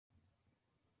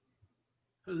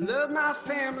Love my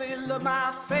family, love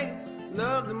my faith,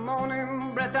 love the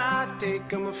morning breath I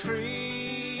take. I'm a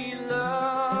free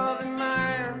loving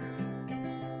man.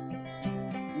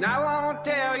 Now I won't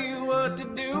tell you what to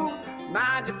do.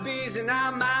 Mind your P's and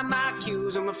I'll mind my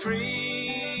Q's. I'm a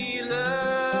free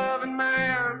loving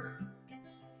man.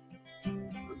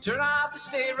 Turn off the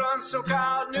state-run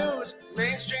so-called news.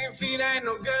 Mainstream feed ain't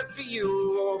no good for you.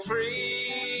 Oh,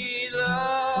 free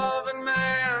loving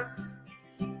man.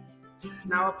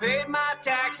 Now I paid my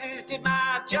taxes, did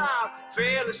my job,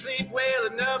 fell asleep, well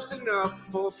enough's enough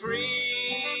for a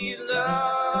free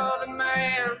loving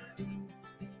man.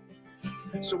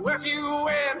 So if you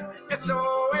win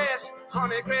SOS,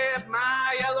 honey, grab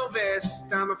my yellow vest.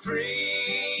 I'm a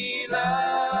free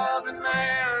loving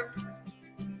man.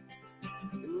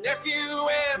 And if you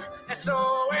win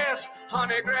SOS,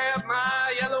 honey, grab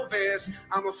my yellow vest.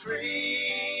 I'm a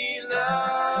free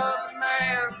loving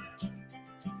man.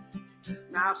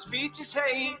 Now speech is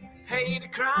hate, hate a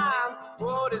crime.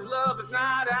 What is love if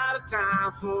not out of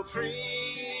time for a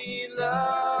free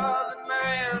loving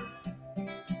man?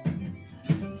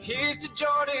 Here's to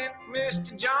Jordan,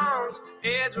 Mr. Jones,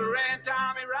 Ezra and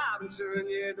Tommy Robinson,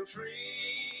 yeah, the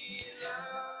free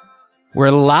loving.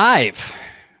 We're live.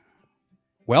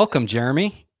 Welcome,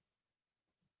 Jeremy.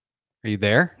 Are you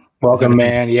there? Welcome,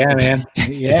 man. Yeah, man.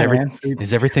 Yeah, man.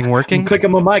 Is everything working? I'm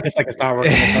clicking my mic. It's like it's not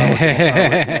working.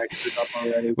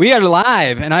 We are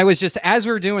live, and I was just, as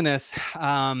we were doing this,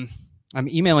 I'm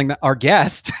emailing our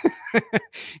guest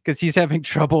because he's having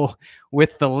trouble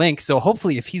with the link. So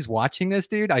hopefully, if he's watching this,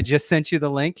 dude, I just sent you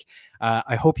the link.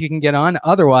 I hope you can get on.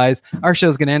 Otherwise, our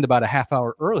show's going to end about a half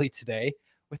hour early today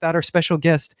without our special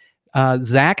guest,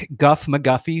 Zach Guff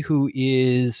McGuffey, who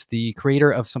is the creator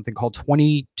of something called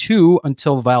 22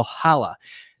 Until Valhalla.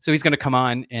 So he's going to come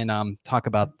on and talk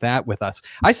about that with us.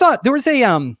 I saw there was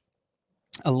a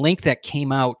link that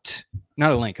came out,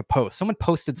 not a link, a post. Someone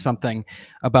posted something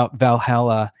about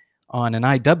Valhalla on an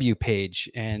IW page,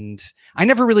 and I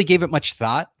never really gave it much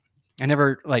thought. I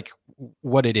never like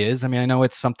what it is. I mean, I know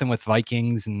it's something with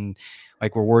Vikings and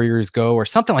like where warriors go or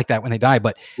something like that when they die,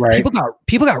 but right.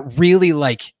 people got really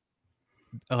like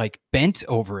bent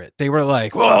over it. They were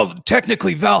like, well,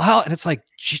 technically Valhalla. And it's like,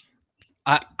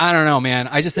 I don't know, man.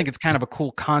 I just think it's kind of a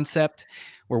cool concept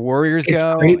where warriors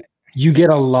go. Great. You get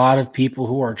a lot of people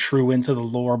who are true into the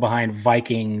lore behind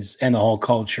Vikings and the whole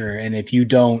culture. And if you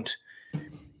don't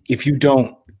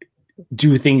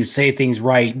do things, say things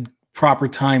right, proper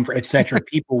time for etc.,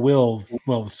 people will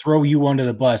throw you under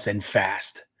the bus and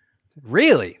fast.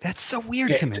 Really? That's so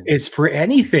weird to me. It's for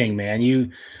anything, man.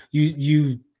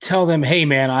 You tell them, hey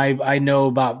man, I know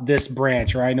about this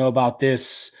branch, or I know about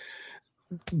this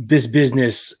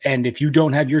business, and if you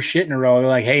don't have your shit in a row, they're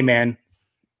like, hey man,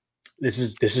 this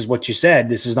is what you said,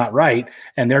 this is not right,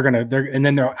 and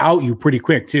they'll out you pretty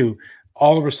quick too,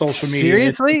 all over social media.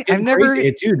 Seriously? I've never,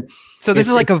 dude. So this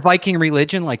is like a Viking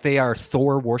religion, like they are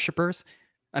Thor worshippers,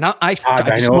 and I just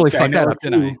really fucked that up,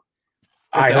 didn't I?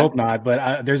 I hope not,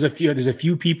 but there's a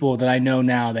few people that I know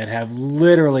now that have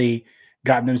literally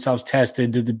gotten themselves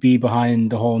tested to be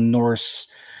behind the whole Norse,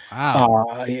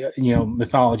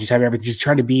 mythologies, have everything, just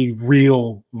trying to be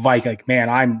real Viking. Like, man,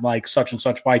 I'm like such and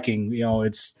such Viking. You know,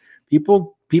 it's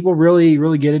people really,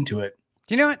 really get into it.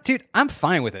 You know what, dude? I'm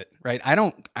fine with it, right? I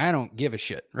don't give a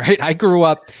shit, right? I grew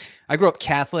up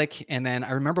Catholic, and then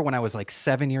I remember when I was like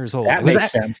 7 years old. That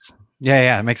makes sense.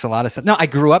 Yeah, it makes a lot of sense. No, I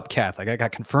grew up Catholic. I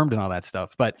got confirmed and all that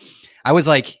stuff, but I was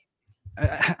like,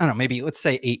 I don't know, maybe let's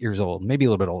say 8 years old, maybe a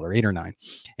little bit older, 8 or 9.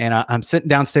 And I'm sitting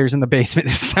downstairs in the basement.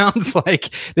 This sounds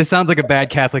like a bad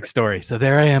Catholic story. So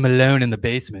there I am alone in the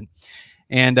basement.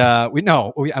 And I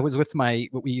was with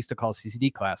what we used to call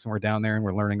CCD class, and we're down there and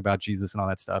we're learning about Jesus and all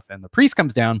that stuff. And the priest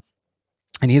comes down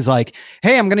and he's like,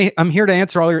 hey, I'm here to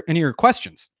answer any of your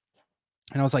questions.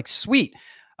 And I was like, sweet.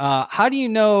 How do you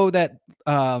know that,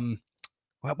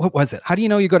 what was it? How do you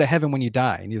know you go to heaven when you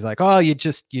die? And he's like, oh, you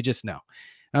just know.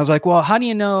 And I was like, well, how do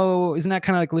you know? Isn't that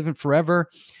kind of like living forever?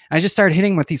 And I just started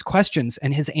hitting him with these questions,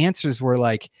 and his answers were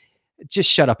like, just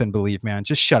shut up and believe, man.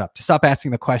 Just shut up. Stop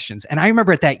asking the questions. And I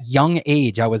remember at that young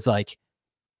age, I was like,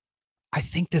 I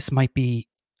think this might be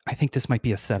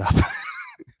a setup.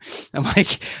 I'm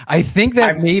like, I think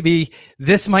that maybe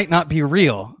this might not be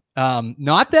real.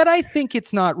 Not that I think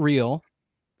it's not real.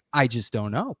 I just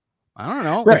don't know. I don't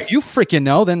know. Right. If you freaking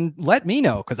know, then let me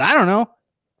know, because I don't know.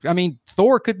 I mean,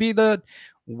 Thor could be the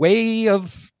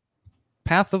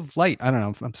path of light. I don't know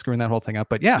if I'm screwing that whole thing up,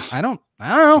 but yeah, I don't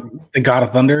know. The God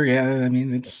of Thunder. Yeah. I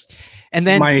mean, it's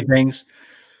many things.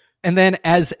 And then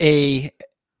as a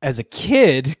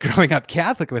kid growing up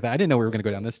Catholic with that, I didn't know we were going to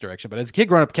go down this direction, but as a kid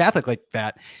growing up Catholic like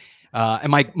that,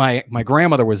 And my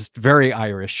grandmother was very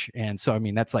Irish, and so I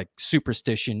mean that's like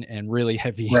superstition and really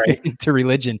heavy into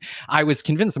religion. I was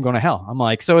convinced I'm going to hell. I'm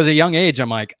like, so as a young age, I'm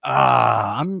like,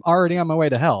 I'm already on my way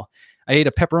to hell. I ate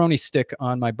a pepperoni stick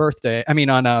on my birthday. I mean,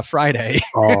 on a Friday.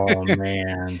 Oh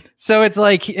man! So it's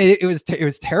like it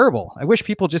was terrible. I wish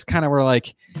people just kind of were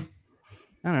like,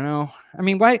 I don't know. I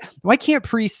mean, why can't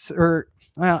priests or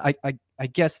well, I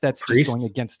guess that's just going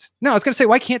against. No, I was going to say,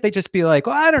 why can't they just be like,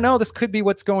 well, I don't know, this could be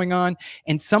what's going on,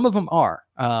 and some of them are.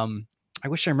 I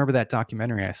wish I remember that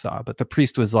documentary I saw, but the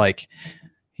priest was like,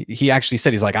 he actually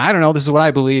said, he's like, I don't know, this is what I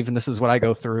believe, and this is what I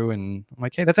go through, and I'm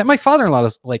like, hey, that's my father-in-law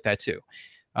is like that too.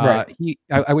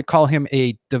 I would call him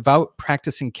a devout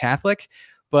practicing Catholic,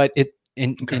 but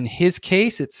in his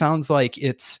case, it sounds like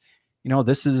it's, you know,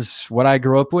 this is what I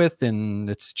grew up with, and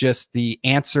it's just the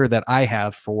answer that I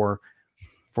have for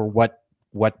what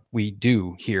we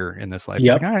do here in this life.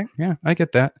 Yep. Like, all right, yeah, I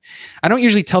get that. I don't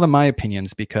usually tell them my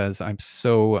opinions because I'm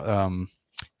so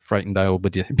frightened I will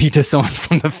be disowned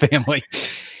from the family.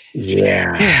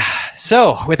 Yeah.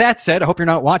 So with that said, I hope you're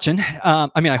not watching.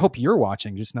 I mean, I hope you're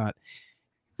watching, just not.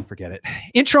 Forget it.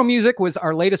 Intro music was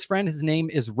our latest friend. His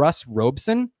name is Russ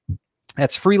Robeson.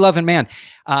 That's Free Lovin' Man.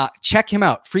 Check him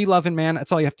out. Free Lovin' Man.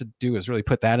 That's all you have to do is really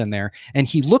put that in there. And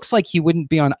he looks like he wouldn't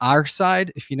be on our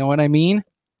side, if you know what I mean.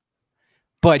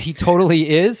 But he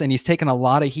totally is, and he's taken a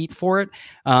lot of heat for it.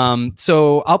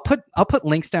 So I'll put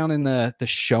links down in the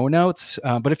show notes.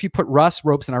 But if you put Russ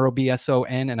Robeson, Robson,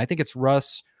 and I think it's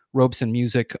Russ Robeson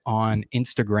Music on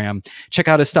Instagram, check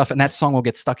out his stuff, and that song will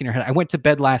get stuck in your head. I went to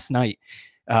bed last night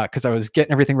because I was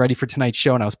getting everything ready for tonight's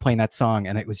show, and I was playing that song,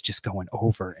 and it was just going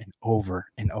over and over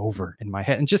and over in my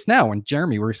head. And just now, when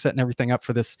Jeremy, we were setting everything up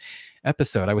for this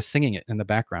episode, I was singing it in the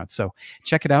background. So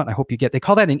check it out. I hope you get. They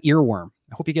call that an earworm.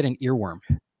 I hope you get an earworm.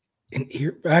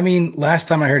 I mean, last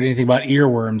time I heard anything about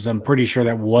earworms, I'm pretty sure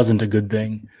that wasn't a good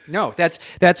thing. No, that's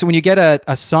when you get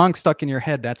a song stuck in your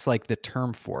head. That's like the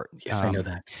term for it. Yes, I know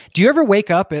that. Do you ever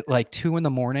wake up at like 2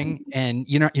 a.m. and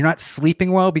you're not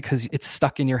sleeping well because it's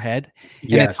stuck in your head?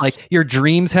 And yes. It's like your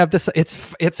dreams have this.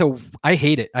 I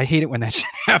hate it. I hate it when that shit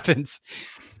happens.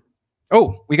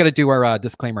 Oh, we got to do our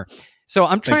disclaimer. So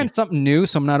I'm trying something new,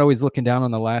 so I'm not always looking down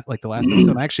on the last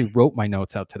episode. I actually wrote my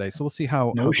notes out today, so we'll see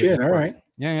how. No shit. All right.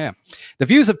 Yeah. The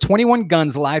views of 21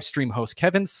 Guns live stream host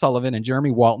Kevin Sullivan and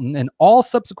Jeremy Walton and all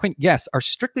subsequent guests are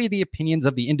strictly the opinions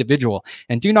of the individual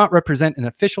and do not represent an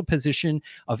official position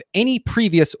of any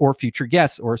previous or future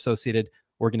guests or associated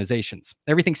organizations.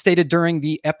 Everything stated during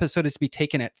the episode is to be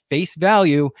taken at face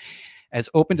value as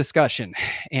open discussion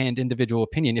and individual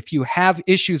opinion. If you have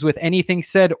issues with anything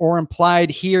said or implied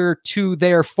here to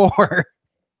therefore,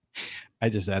 I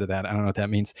just added that. I don't know what that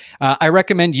means. I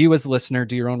recommend you as a listener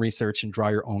do your own research and draw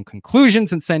your own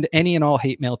conclusions and send any and all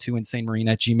hate mail to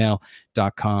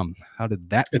insanemarine@gmail.com. How did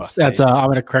that taste? I'm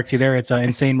going to correct you there. It's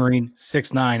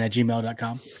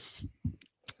insanemarine69@gmail.com.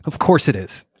 Of course it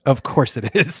is. Of course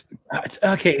it is.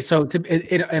 Okay, so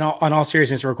in all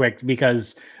seriousness, real quick,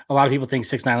 because a lot of people think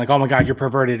 6ix9ine, like, oh my God, you're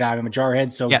perverted. I'm a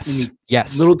jarhead. So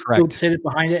yes, little tidbit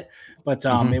behind it, but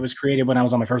it was created when I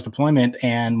was on my first deployment,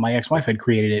 and my ex-wife had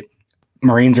created it.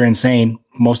 Marines are insane.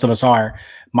 Most of us are.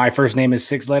 My first name is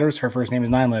 6 letters. Her first name is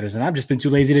 9 letters, and I've just been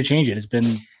too lazy to change it. It's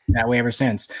been that way ever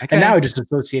since. Okay. And now I just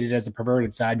associate it as the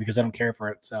perverted side because I don't care for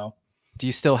it. So, do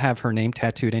you still have her name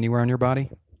tattooed anywhere on your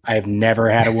body? I have never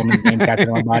had a woman's name tattooed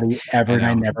on my body ever, and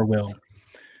I never will.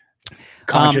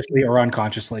 Consciously or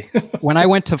unconsciously. When I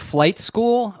went to flight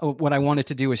school, what I wanted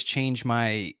to do was change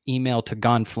my email to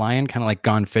Gone Flying, kind of like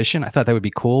Gone Fishing. I thought that would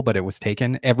be cool, but it was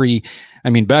taken.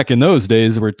 Back in those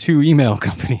days, there were 2 email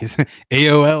companies,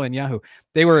 AOL and Yahoo.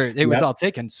 It was all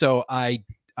taken. So I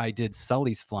did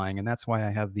Sully's Flying, and that's why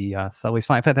I have the Sully's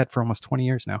Flying. I've had that for almost 20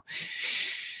 years now.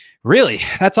 Really?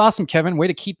 That's awesome, Kevin. Way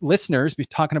to keep listeners be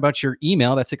talking about your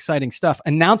email. That's exciting stuff.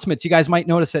 Announcements. You guys might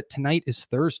notice that tonight is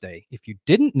Thursday. If you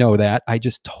didn't know that, I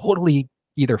just totally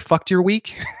either fucked your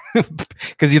week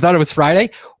because you thought it was Friday,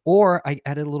 or I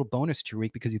added a little bonus to your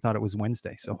week because you thought it was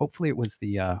Wednesday. So hopefully it was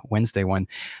the Wednesday one.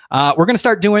 We're going to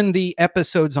start doing the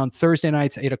episodes on Thursday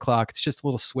nights, 8:00. It's just a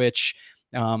little switch.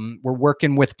 We're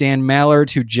working with Dan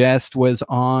Mallard, who just was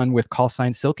on with Call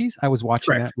Sign Silkies. I was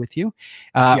watching that with you.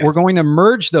 Yes. We're going to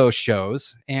merge those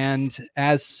shows, and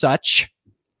as such,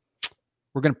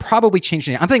 we're going to probably change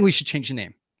the name. I'm thinking we should change the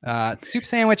name. Soup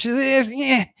Sandwich,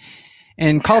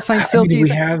 and Call Sign Silkies.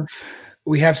 I mean,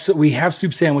 we have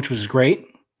Soup Sandwich, which is great.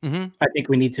 Mm-hmm. I think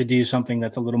we need to do something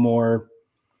that's a little more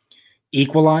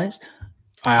equalized.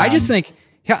 I just think,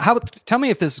 tell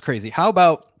me if this is crazy. How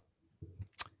about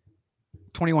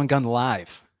 21 Gun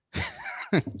Live?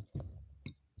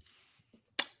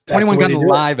 21 Gun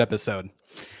Live episode.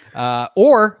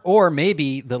 Or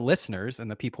maybe the listeners and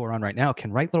the people who are on right now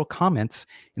can write little comments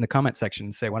in the comment section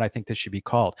and say what I think this should be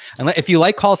called. And if you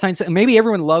like Call Sign Silk, maybe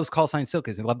everyone loves Call Sign Silk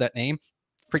because they love that name.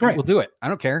 Freaking, Right. We'll do it. I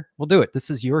don't care. We'll do it. This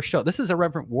is your show. This is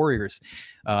Irreverent Warriors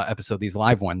episode, these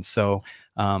live ones. So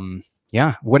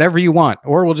yeah, whatever you want.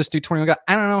 Or we'll just do 21 Gun.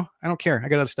 I don't know. I don't care. I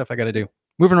got other stuff I got to do.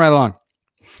 Moving right along.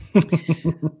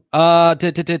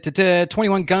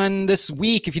 21 Gun this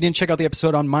week. If you didn't check out the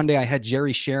episode on Monday, I had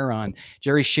Jerry Sher on.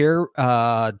 Jerry Sher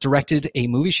directed a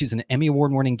movie. She's an Emmy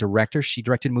Award-winning director. She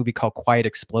directed a movie called Quiet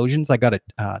Explosions. I got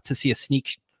to see a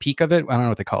sneak peek of it. I don't know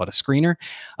what they call it, a screener.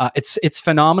 It's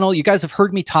phenomenal. You guys have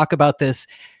heard me talk about this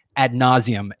ad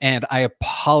nauseum, and I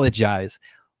apologize,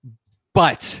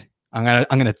 but I'm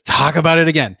gonna talk about it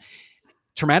again.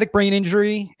 Traumatic brain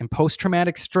injury and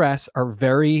post-traumatic stress are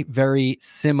very, very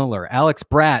similar. Alex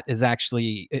Bratt is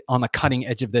actually on the cutting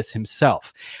edge of this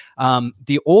himself.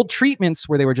 The old treatments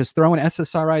where they were just throwing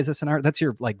SSRIs, SNR, that's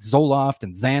your like Zoloft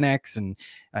and Xanax and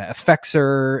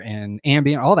Effexor and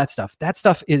Ambien, all that stuff. That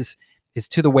stuff is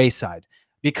to the wayside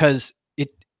because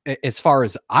as far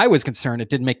as I was concerned, it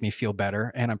didn't make me feel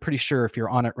better. And I'm pretty sure if you're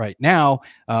on it right now,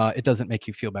 it doesn't make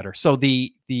you feel better. So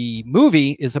the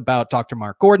movie is about Dr.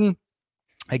 Mark Gordon.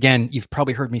 Again, you've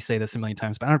probably heard me say this a million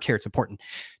times, but I don't care. It's important.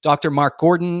 Dr. Mark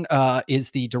Gordon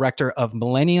is the director of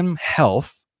Millennium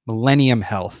Health,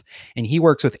 and he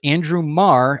works with Andrew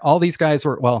Marr. All these guys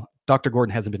were, well, Dr.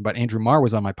 Gordon hasn't been, but Andrew Marr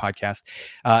was on my podcast,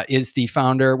 is the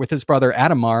founder with his brother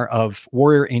Adam Marr of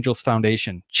Warrior Angels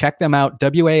Foundation. Check them out,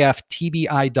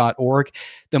 waftbi.org.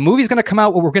 The movie's going to come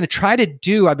out. What we're going to try to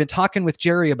do, I've been talking with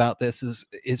Jerry about this,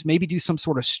 is maybe do some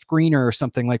sort of screener or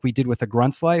something like we did with A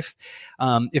Grunt's Life.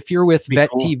 If you're with Vet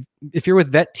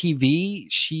TV,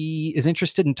 she is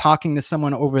interested in talking to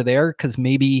someone over there because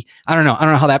maybe, I don't know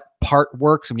how that part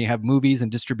works when you have movies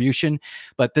and distribution,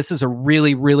 but this is a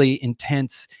really, really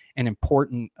intense and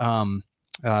important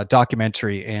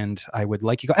documentary, and I would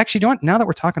like you to go. Actually, you know what? Now that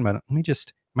we're talking about it, let me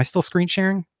just, am I still screen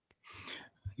sharing?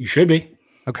 You should be.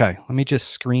 Okay, let me just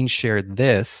screen share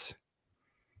this.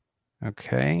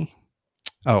 Okay.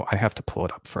 Oh, I have to pull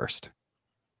it up first.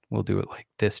 We'll do it like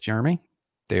this, Jeremy.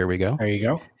 There we go. There you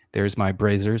go. There's my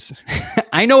Brazers.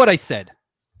 I know what I said.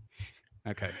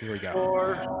 Okay, here we go.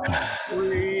 4,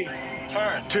 3,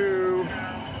 2,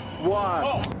 1.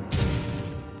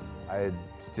 I had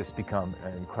just become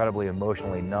incredibly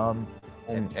emotionally numb,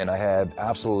 and I had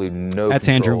absolutely no That's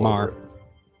control Andrew Marr, over it.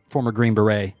 former Green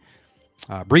Beret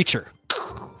breacher.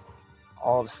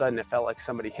 All of a sudden, it felt like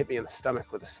somebody hit me in the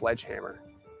stomach with a sledgehammer.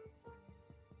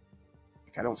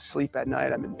 I don't sleep at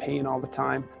night. I'm in pain all the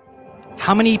time.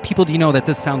 How many people do you know that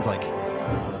this sounds like?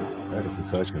 I had a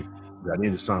concussion. I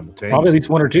needed simultaneously. Probably at least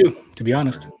one or two, to be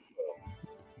honest.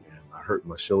 And I hurt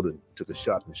my shoulder, took a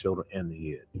shot in the shoulder and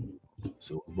the head.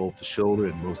 So both the shoulder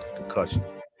and most of the concussion.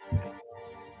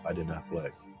 I did not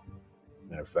play.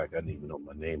 Matter of fact, I didn't even know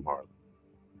my name hardly.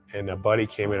 And a buddy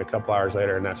came in a couple hours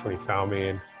later, and that's when he found me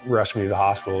and rushed me to the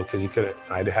hospital because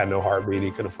I had no heartbeat.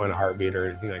 He couldn't find a heartbeat or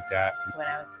anything like that. When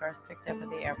I was first picked up at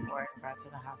the airport and brought to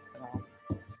the hospital,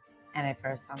 and I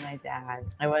first saw my dad,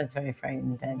 I was very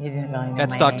frightened that he didn't really know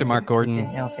That's my Dr. name. Mark He Gordon,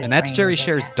 didn't know if his and that's brain Jerry was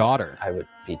Sher's okay. daughter. I would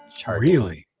be charging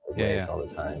Really? Yeah. all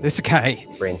the time. This guy,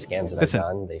 Brain scans that Listen. I've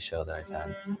done, they show that I've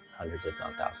had hundreds, if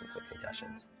not thousands, of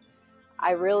concussions.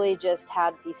 I really just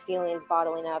had these feelings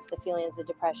bottling up, the feelings of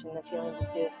depression, the feelings of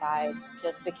suicide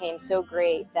just became so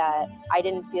great that I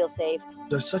didn't feel safe.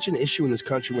 There's such an issue in this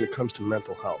country when it comes to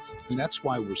mental health. And that's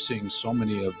why we're seeing so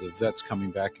many of the vets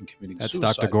coming back and committing that's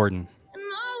suicide. Dr. Gordon. And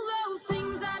all those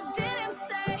things I didn't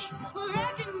say were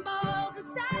wrecking balls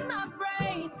inside my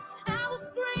brain. I will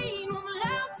scream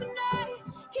loud tonight.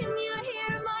 Can you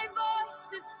hear my voice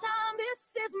this time?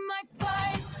 This is my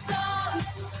fight song.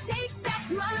 Take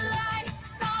back my life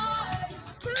song.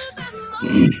 Prove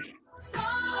I'm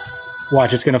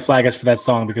Watch, it's going to flag us for that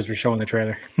song because we're showing the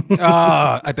trailer.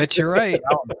 I bet you're right.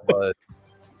 But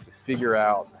to figure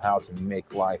out how to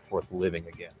make life worth living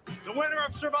again. The winner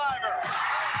of Survivor.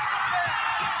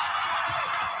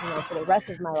 You know, for the rest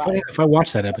of my life, Funny if I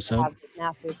watched that I episode. have a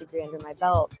master's degree under my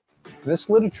belt. This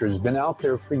literature has been out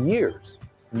there for years.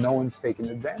 No one's taken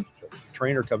advantage of it.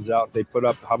 Trainer comes out, they put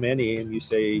up how many, and you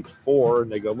say 4,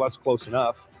 and they go, well, that's close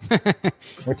enough.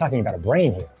 We're talking about a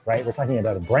brain here, right? We're talking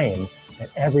about a brain, and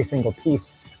every single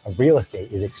piece of real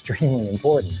estate is extremely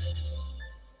important.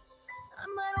 I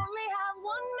might only have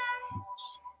one match,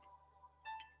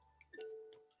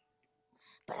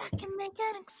 but I can make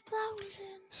an explosion.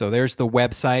 So there's the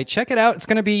website. Check it out. It's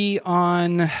going to be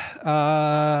on,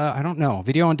 I don't know,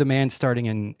 video on demand starting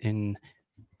in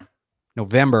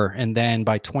November. And then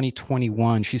by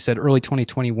 2021, she said early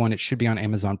 2021, it should be on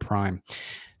Amazon Prime.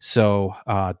 So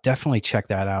definitely check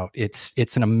that out.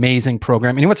 It's an amazing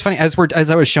program. And what's funny,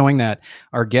 as I was showing that,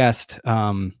 our guest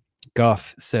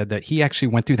Guff said that he actually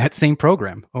went through that same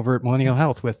program over at Millennium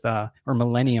Health with Dr.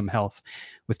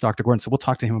 Gordon. So we'll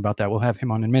talk to him about that. We'll have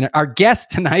him on in a minute. Our guest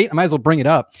tonight, I might as well bring it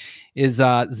up, is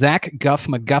Zach Guff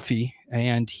McGuffey,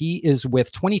 and he is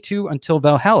with 22 Until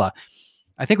Valhalla.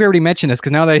 I think we already mentioned this,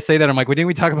 because now that I say that, I'm like, well, didn't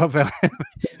we talk about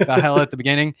Valhalla at the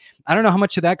beginning? I don't know how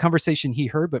much of that conversation he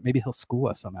heard, but maybe he'll school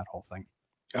us on that whole thing.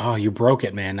 Oh, you broke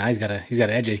it, man. Now he's got to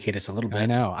educate us a little bit. I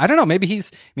know. I don't know. Maybe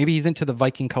he's into the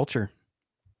Viking culture.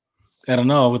 I don't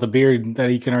know, with a beard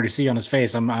that you can already see on his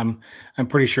face. I'm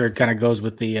pretty sure it kind of goes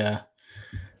with the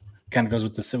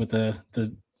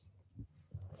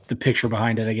picture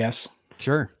behind it, I guess.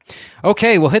 Sure.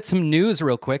 Okay, we'll hit some news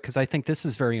real quick, because I think this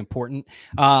is very important.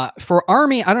 For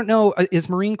Army, I don't know, is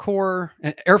Marine Corps,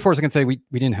 Air Force, I can say we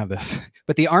didn't have this,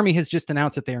 but the Army has just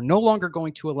announced that they are no longer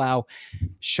going to allow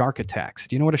shark attacks.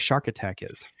 Do you know what a shark attack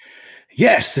is?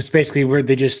 Yes, it's basically where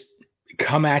they just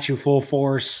come at you full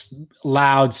force,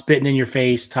 loud, spitting in your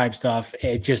face type stuff.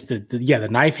 It just the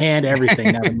knife hand,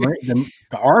 everything. Now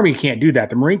the Army can't do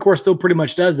that. The Marine Corps still pretty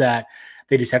much does that.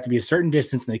 They just have to be a certain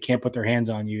distance, and they can't put their hands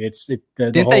on you.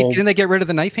 Didn't they get rid of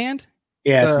the knife hand?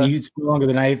 Yeah, it's no longer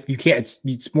the knife. You can't.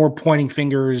 It's more pointing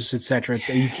fingers, etc.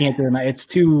 You can't do it. It's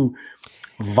too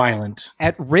violent.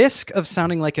 At risk of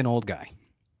sounding like an old guy.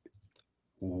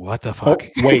 What the fuck?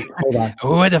 Oh, wait, hold on.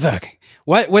 What the fuck?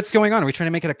 What's going on? Are we trying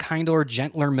to make it a kinder,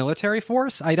 gentler military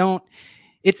force?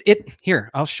 Here,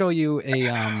 I'll show you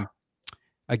a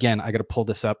again, I got to pull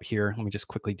this up here. Let me just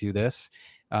quickly do this.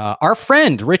 Our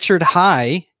friend Richard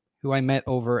High, who I met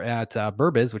over at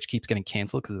Burbiz, which keeps getting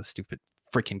canceled because of the stupid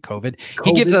freaking COVID.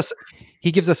 He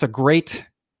gives us a great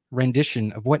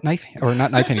rendition of what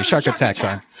shark attacks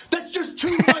are. That's just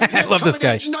two. I love this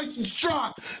guy. Nice and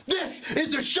strong. This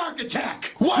is a shark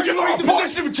attack. Why are you in the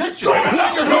position of attention?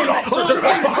 Lock your hands on the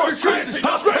same hard trains.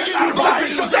 I give you blind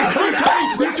instructions.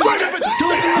 You're too stupid.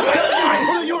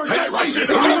 You're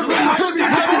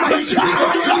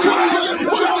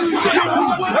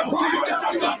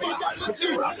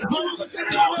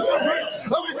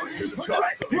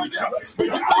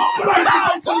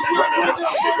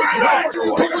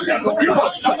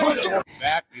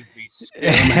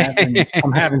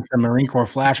I'm having some Marine Corps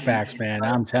flashbacks, man.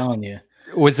 I'm telling you.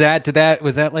 Was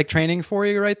that like training for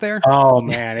you right there? Oh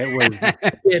man, it was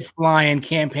it flying,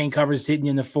 campaign covers hitting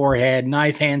you in the forehead,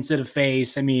 knife hands to the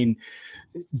face. I mean,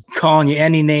 calling you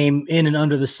any name in and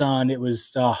under the sun. It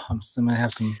was. I'm gonna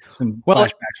have some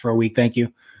flashbacks for a week. Thank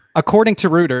you. According to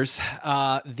Reuters,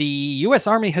 the U.S.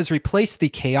 Army has replaced the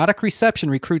chaotic reception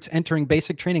recruits entering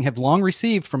basic training have long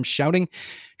received from shouting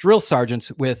drill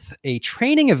sergeants with a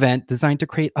training event designed to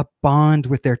create a bond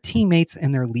with their teammates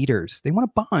and their leaders. They want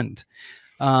a bond.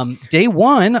 Day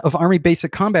one of Army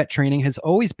basic combat training has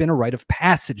always been a rite of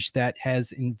passage that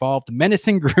has involved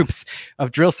menacing groups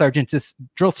of drill sergeants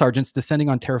descending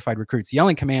on terrified recruits,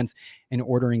 yelling commands and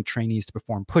ordering trainees to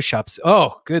perform push-ups.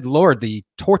 Oh, good Lord, the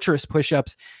torturous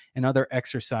push-ups and other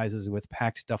exercises with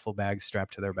packed duffel bags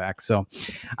strapped to their back. So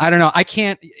I don't know. I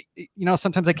can't,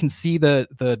 sometimes I can see the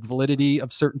validity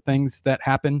of certain things that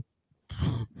happen.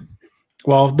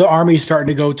 Well, the Army's starting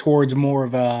to go towards more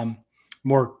of a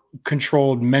more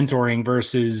controlled mentoring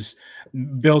versus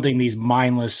building these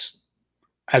mindless,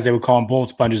 as they would call them, bullet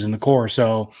sponges in the Corps.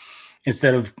 So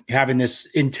instead of having this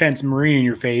intense Marine in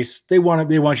your face, they want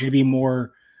you to be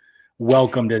more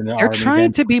welcomed in the Army. They're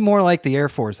trying to be more like the Air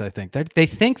Force, I think. They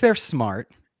think they're smart.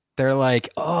 They're like,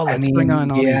 let's bring on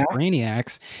all these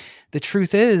brainiacs. The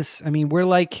truth is, we're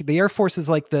like, the Air Force is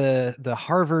like the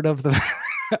Harvard of the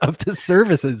of the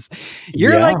services.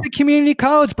 You're like the community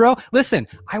college, bro. Listen,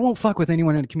 I won't fuck with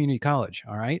anyone in a community college,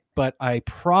 all right? But I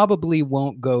probably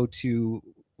won't go to,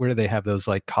 where do they have those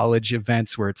like college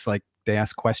events where it's like they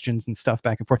ask questions and stuff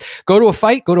back and forth? Go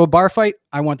to a bar fight.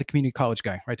 I want the community college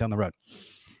guy right down the road.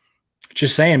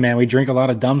 Just saying, man, we drink a lot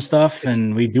of dumb stuff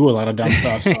and we do a lot of dumb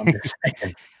stuff. So I'm just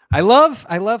saying. I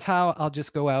love how I'll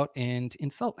just go out and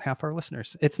insult half our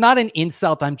listeners. It's not an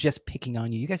insult. I'm just picking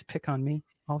on you. You guys pick on me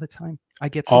all the time. I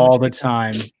get so all the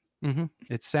time. Mm-hmm.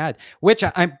 It's sad. Which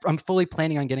I'm fully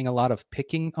planning on getting a lot of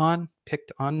picked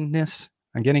onness.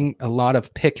 I'm getting a lot of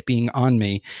being on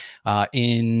me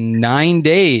in 9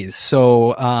 days.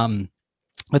 So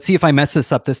let's see if I mess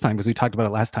this up this time, because we talked about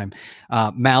it last time.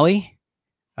 Mally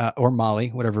or Molly,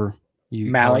 whatever.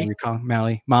 Molly.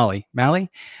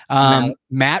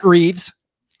 Matt Reeves,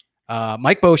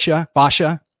 Mike Basha,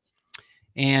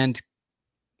 and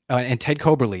Ted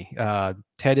Coberly.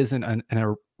 Ted is an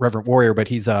Reverend Warrior, but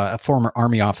he's a former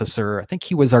Army officer. I think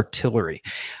he was artillery.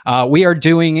 We are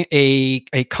doing a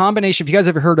combination. If you guys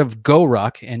ever heard of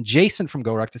GoRuck, and Jason from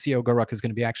GoRuck, the CEO of GoRuck, is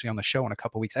going to be actually on the show in a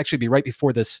couple weeks. Actually, be right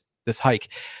before this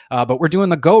hike. But we're doing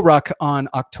the GoRuck on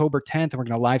October 10th, and we're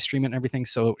going to live stream it and everything.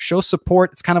 So show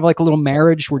support. It's kind of like a little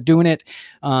marriage. We're doing it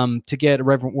to get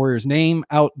Reverend Warrior's name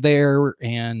out there,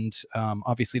 and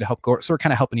obviously to help GoRuck. So we're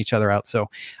kind of helping each other out. So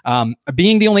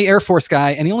being the only Air Force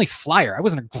guy and the only flyer, I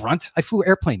wasn't a grunt. I flew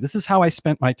airplane. This is how I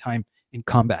spent my time in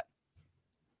combat.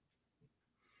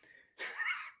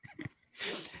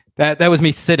 That was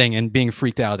me sitting and being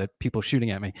freaked out at people shooting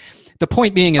at me. The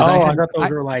point being is, I thought those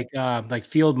were like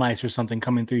field mice or something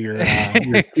coming through your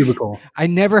cubicle. I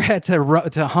never had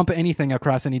to hump anything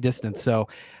across any distance, so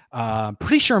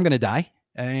pretty sure I'm going to die,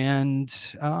 and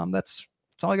that's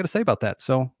all I got to say about that.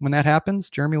 So when that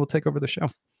happens, Jeremy will take over the show.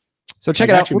 So check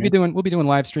it out. We'll be doing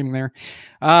live streaming there.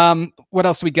 What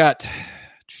else we got?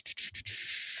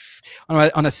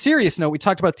 On a serious note, we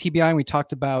talked about TBI and we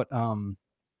talked about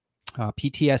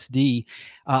PTSD.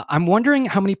 I'm wondering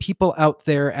how many people out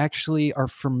there actually are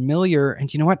familiar.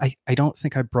 And you know what? I don't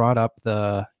think I brought up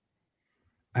the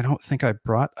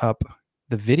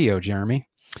video, Jeremy.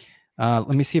 Let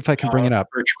me see if I can bring it up.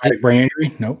 Traumatic brain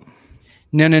injury? Nope.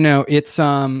 No. It's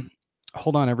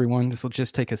hold on, everyone. This will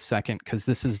just take a second because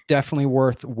this is definitely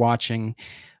worth watching.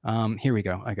 Here we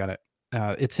go. I got it.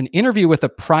 It's an interview with a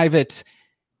private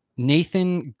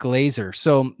Nathan Glazer.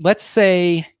 So let's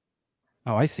say,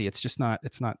 oh, I see. It's not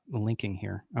linking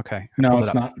here. Okay. No,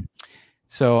 it's not.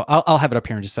 So I'll have it up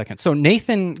here in just a second. So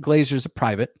Nathan Glazer is a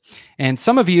private, and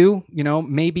some of you,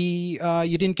 maybe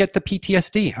you didn't get the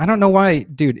PTSD. I don't know why,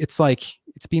 dude. It's like,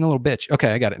 it's being a little bitch.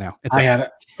 Okay. I got it now. I have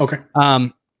it. Okay.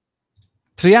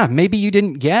 So yeah, maybe you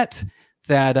didn't get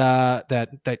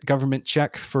that government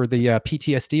check for the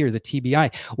PTSD or the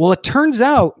TBI. Well, it turns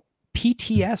out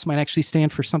PTS might actually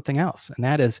stand for something else, and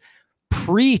that is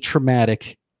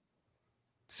pre-traumatic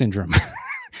syndrome.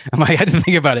 I had to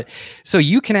think about it. So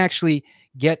you can actually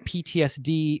get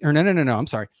PTSD, or no. I'm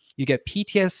sorry. You get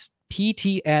PTSD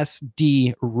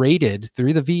rated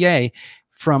through the VA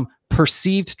from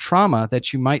perceived trauma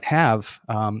that you might have.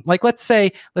 Like let's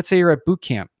say you're at boot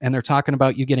camp and they're talking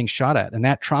about you getting shot at, and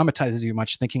that traumatizes you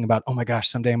much, thinking about, oh my gosh,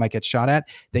 someday I might get shot at,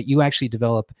 that you actually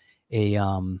develop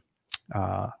an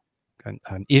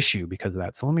issue because of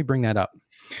that. So let me bring that up.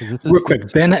 Real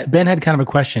quick, Ben had kind of a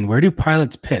question. Where do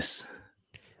pilots piss?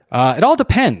 It all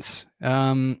depends.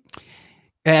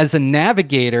 As a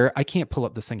navigator, I can't pull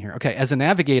up this thing here. Okay, as a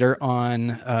navigator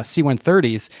on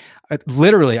C-130s,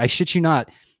 literally, I shit you not,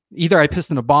 either I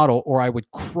pissed in a bottle or I would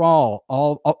crawl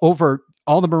all over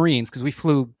all the Marines, because we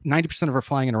flew 90% of our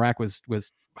flying in Iraq was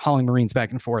hauling Marines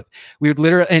back and forth. We would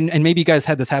literally, and maybe you guys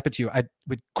had this happen to you, I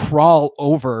would crawl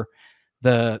over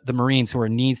the Marines who are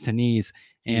knees to knees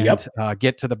and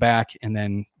get to the back. And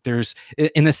then there's,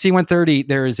 in the C-130,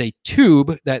 there is a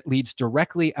tube that leads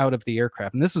directly out of the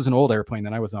aircraft. And this is an old airplane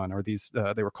that I was on, or these,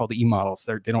 they were called the E-models.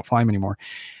 They don't fly them anymore.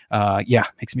 Yeah,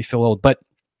 makes me feel old. But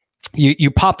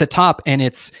you pop the top and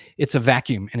it's a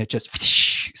vacuum, and it just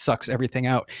sucks everything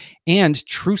out. And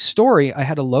true story, I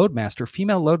had a loadmaster,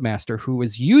 female loadmaster, who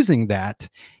was using that,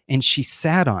 and she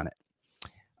sat on it.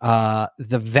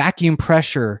 The vacuum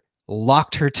pressure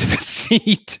locked her to the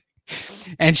seat,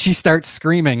 and she starts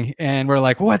screaming, and we're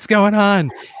like, what's going on?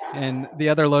 And the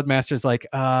other loadmaster's like,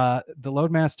 the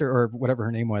loadmaster, or whatever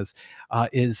her name was,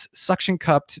 is suction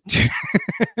cupped to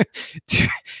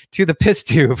the piss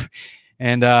tube.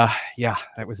 And yeah,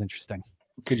 that was interesting.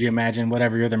 Could you imagine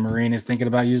whatever your other Marine is thinking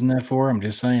about using that for? I'm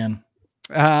just saying.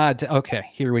 Okay,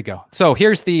 here we go. So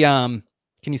here's the, can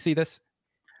you see this?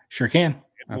 Sure can.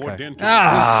 Okay. Dude,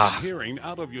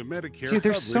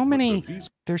 there's so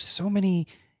many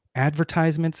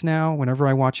advertisements now whenever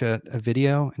I watch a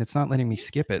video, and it's not letting me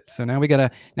skip it. So now we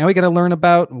gotta learn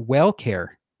about well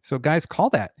care. So guys, call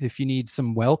that if you need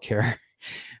some well care.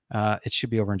 It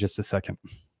should be over in just a second.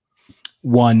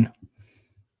 One.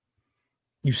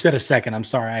 You said a second. I'm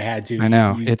sorry, I had to. I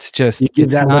know. It's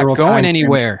not going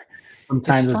anywhere.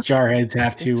 Sometimes those jarheads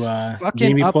have to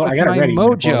fucking up with my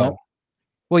mojo.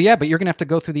 Well, yeah, but you're gonna have to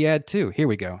go through the ad too. Here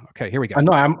we go. Okay, here we go.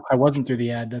 No, I wasn't through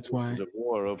the ad. That's why. Of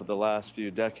war over the last few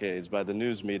decades by the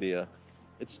news media,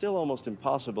 it's still almost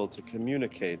impossible to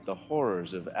communicate the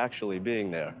horrors of actually being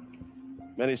there.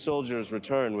 Many soldiers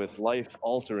return with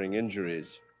life-altering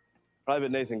injuries.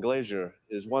 Private Nathan Glazer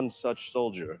is one such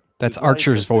soldier. That's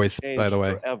Archer's voice, by the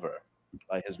way. Forever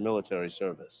by his military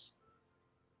service.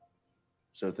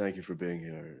 So thank you for being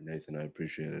here, Nathan. I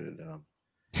appreciate it.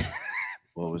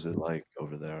 What was it like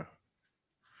over there?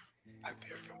 I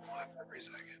fear for my life every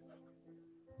second.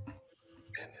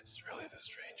 And it's really the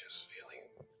strangest feeling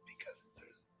because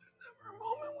there's never a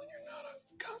moment when you're not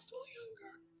constantly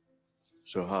younger.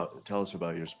 So tell us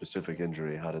about your specific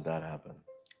injury. How did that happen?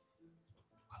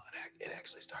 Well, it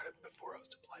actually started before I was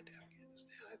deployed to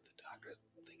Afghanistan. The doctors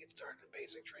think it started in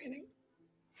basic training.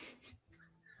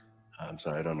 I'm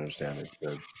sorry, I don't understand it.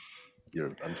 I'm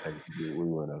saying, were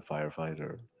you in a firefight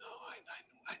or? No,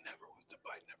 I never was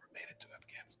deployed. Never made it to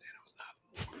Afghanistan. I was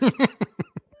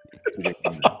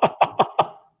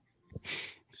not.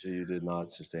 So you did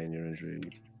not sustain your injury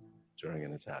during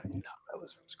an attack? No, that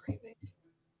was from screaming.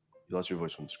 You lost your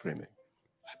voice from screaming.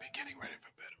 I've been getting ready for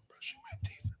bed and brushing my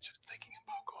teeth and just thinking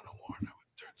about going to war, and I would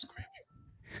start screaming.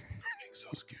 I'm being so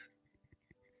scared.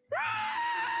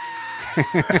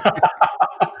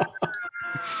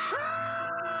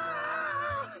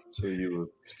 So you were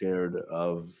scared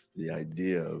of the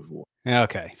idea of war.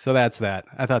 Okay, so that's that.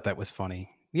 I thought that was funny.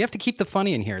 We have to keep the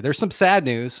funny in here. There's some sad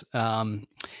news.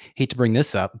 Hate to bring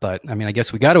this up, but I mean, I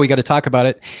guess we got to talk about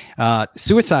it.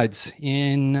 Suicides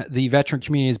in the veteran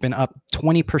community has been up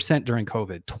 20% during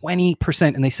COVID,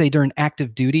 20%. And they say during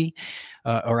active duty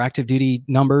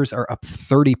numbers are up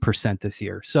 30% this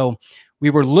year. So we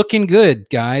were looking good,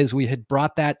 guys. We had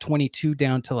brought that 22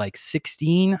 down to like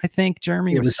 16, I think,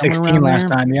 Jeremy. It was 16 last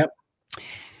time. Yep.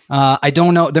 I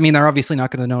don't know. I mean, they're obviously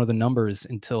not going to know the numbers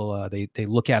until they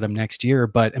look at them next year.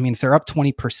 But I mean, if they're up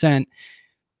 20%,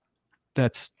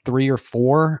 that's 3 or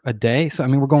 4 a day. So I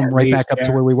mean, we're going right back up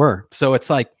to where we were. So it's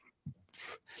like,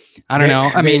 I don't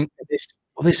know. I mean,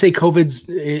 they say COVID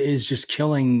is just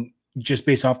killing just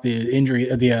based off the injury,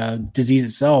 the disease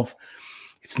itself.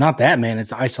 It's not that, man.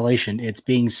 It's isolation. It's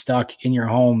being stuck in your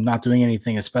home, not doing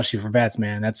anything, especially for vets,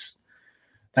 man. That's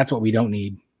what we don't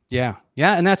need. Yeah.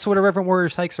 Yeah. And that's what Irreverent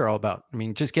Warriors hikes are all about. I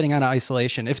mean, just getting out of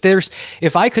isolation.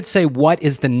 If I could say what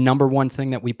is the number one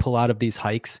thing that we pull out of these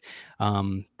hikes,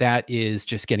 that is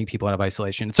just getting people out of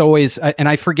isolation. It's always, and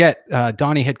I forget,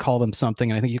 Donnie had called them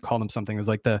something, and I think you called them something. It was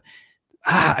like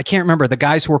I can't remember, the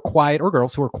guys who are quiet, or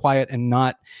girls who are quiet and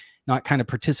not kind of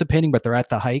participating, but they're at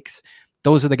the hikes.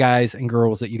 Those are the guys and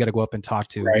girls that you got to go up and talk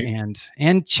to, right,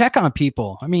 and check on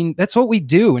people. I mean, that's what we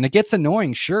do. And it gets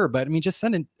annoying, sure. But I mean, just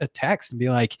send a text and be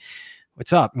like,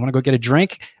 what's up? You want to go get a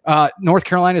drink? North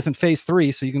Carolina is in phase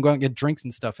 3, so you can go out and get drinks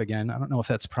and stuff again. I don't know if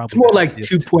that's probably. It's more like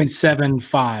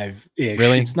 2.75-ish.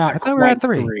 Really? It's not quite we're at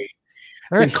 3.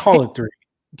 All right. Call it 3.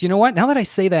 Do you know what? Now that I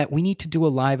say that, we need to do a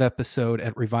live episode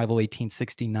at Revival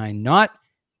 1869. Not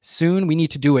soon. We need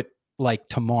to do it like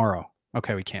tomorrow.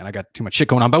 Okay, we can't. I got too much shit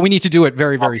going on, but we need to do it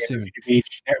very, very soon.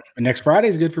 Next Friday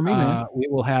is good for me, man. We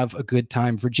will have a good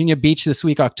time. Virginia Beach this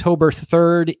week, October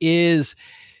 3rd, is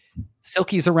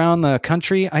Silkies Around the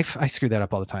Country. I screw that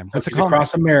up all the time. What's it called?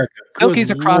 Across America.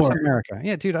 Silkies Across America.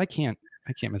 Yeah, dude, I can't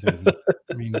miss anything.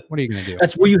 I mean, what are you going to do?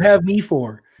 That's what you have me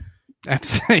for.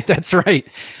 Absolutely. That's right.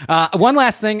 One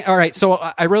last thing. All right. So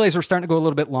I realize we're starting to go a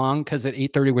little bit long because at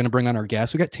 8:30, we're going to bring on our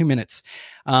guest. We got 2 minutes.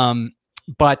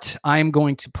 But I'm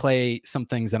going to play some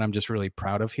things that I'm just really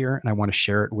proud of here, and I want to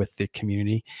share it with the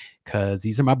community because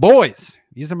these are my boys.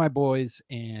 These are my boys,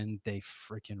 and they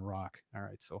freaking rock. All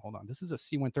right, so hold on. This is a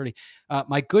C-130.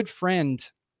 My good friend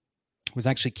was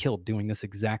actually killed doing this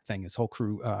exact thing. His whole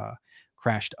crew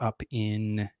crashed up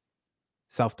in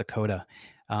South Dakota.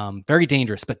 Very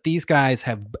dangerous, but these guys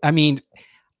have, I mean,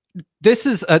 this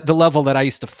is the level that I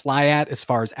used to fly at as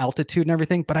far as altitude and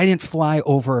everything, but I didn't fly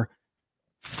over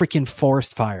freaking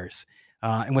forest fires.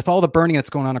 And with all the burning that's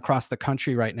going on across the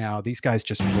country right now, these guys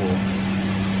just rule.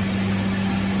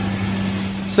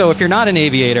 So if you're not an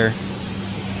aviator,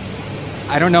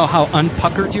 I don't know how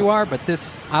unpuckered you are, but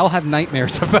I'll have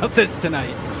nightmares about this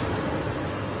tonight.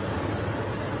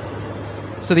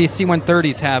 So these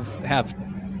C-130s have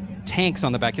tanks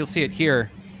on the back. You'll see it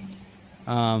here.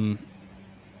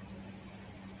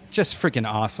 Just freaking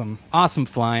awesome. Awesome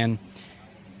flying.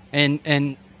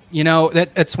 And you know,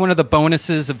 that's one of the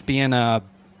bonuses of being a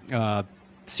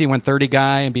C-130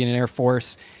 guy and being in Air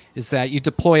Force is that you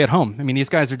deploy at home. I mean, these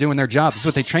guys are doing their job. It's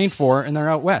what they train for, and they're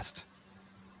out west.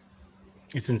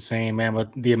 It's insane, man.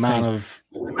 But the amount of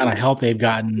help they've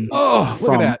gotten look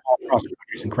at that. all across the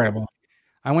country is incredible.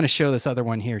 I want to show this other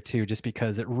one here too, just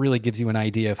because it really gives you an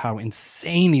idea of how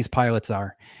insane these pilots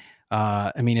are.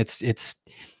 I mean, it's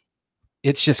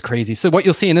just crazy. So what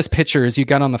you'll see in this picture is you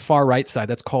got on the far right side,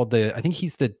 that's called I think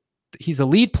he's a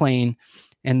lead plane.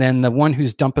 And then the one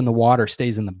who's dumping the water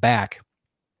stays in the back.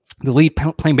 The lead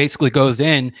plane basically goes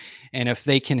in, and if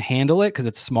they can handle it, because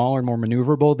it's smaller and more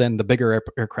maneuverable, then the bigger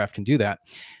aircraft can do that.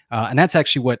 And that's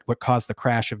actually what caused the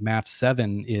crash of MAF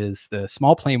 7 is the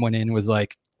small plane went in, was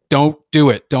like don't do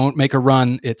it. Don't make a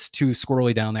run. It's too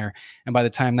squirrely down there. And by the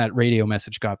time that radio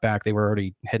message got back, they were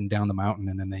already heading down the mountain,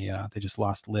 and then they just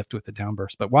lost lift with the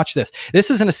downburst. But watch this.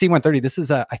 This isn't a C-130. This is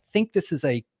I think this is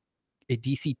a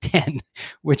DC-10,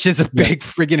 which is a big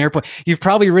friggin' airplane. You've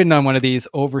probably ridden on one of these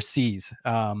overseas,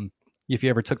 if you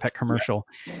ever took that commercial.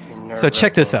 So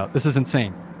check this out. This is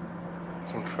insane.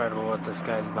 It's incredible what this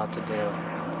guy's about to do.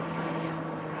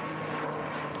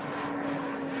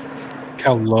 Look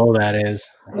how low that is.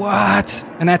 What?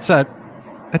 And that's a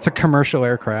commercial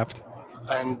aircraft.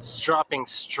 And it's dropping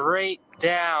straight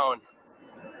down.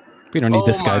 We don't need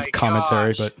this guy's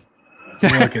commentary, but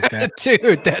look at that.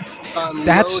 Dude, that's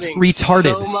Unloading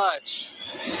retarded. so much.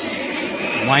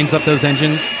 Winds up those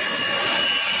engines.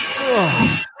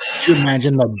 Could you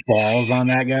imagine the balls on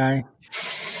that guy?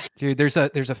 Dude, there's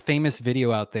a famous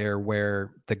video out there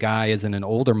where the guy is in an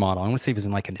older model. I want to say he was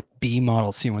in like a B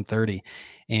model C-130,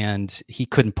 and he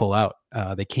couldn't pull out.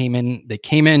 They came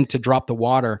in to drop the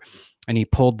water, and he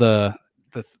pulled the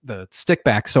stick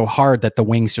back so hard that the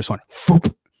wings just went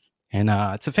foop. And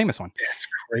it's a famous one. That's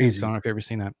crazy. So I don't know if you've ever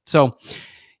seen that. So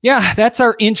yeah, that's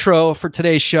our intro for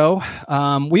today's show.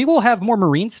 We will have more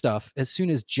Marine stuff as soon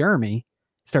as Jeremy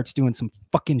starts doing some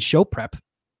fucking show prep.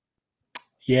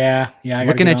 Yeah. I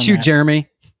Looking at you, Jeremy.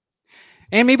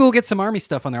 And maybe we'll get some Army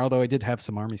stuff on there, although I did have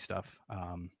some Army stuff.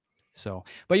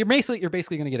 But you're basically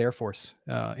going to get Air Force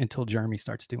until Jeremy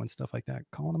starts doing stuff like that.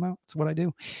 Calling them out. That's what I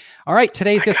do. All right.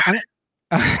 Today's guest.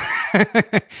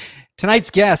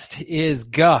 Tonight's guest is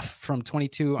Guff from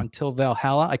 22 Until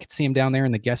Valhalla. I could see him down there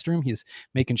in the guest room. He's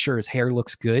making sure his hair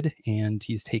looks good, and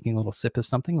he's taking a little sip of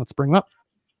something. Let's bring him up.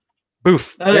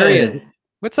 Boof. There he is.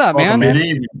 What's up, man? Good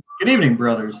evening. Good evening,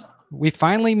 brothers. We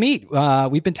finally meet.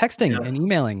 We've been texting and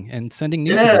emailing and sending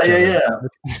news. Yeah.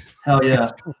 Hell yeah.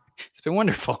 It's been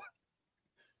wonderful.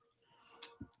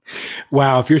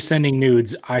 Wow, if you're sending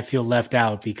nudes, I feel left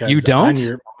out because you don't. I'm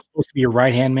supposed to be your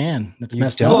right-hand man. That's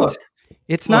messed up. up.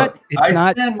 It's not.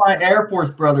 I send my Air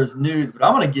Force brothers nudes, but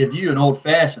I'm going to give you an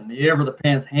old-fashioned, the over the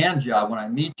pants hand job when I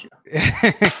meet you.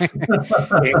 Hang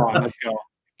on, let's go.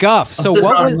 Guff. So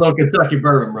what was little Kentucky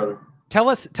bourbon, brother? Tell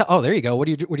us. Oh, there you go. What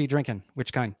are you drinking?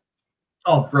 Which kind?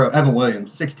 Oh, bro, Evan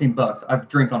Williams, $16. I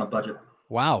drink on a budget.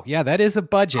 Wow. Yeah, that is a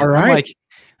budget. All right.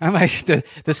 I'm like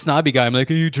the snobby guy. I'm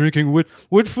like, are you drinking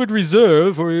Woodford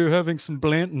Reserve or are you having some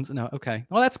Blanton's? No, okay.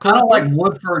 Well, that's cool. I don't like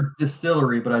Woodford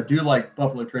Distillery, but I do like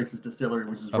Buffalo Trace's Distillery,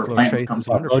 which is where Blanton's comes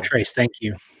from. Buffalo Trace, thank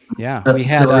you. Yeah, Best we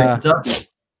had. Kentucky.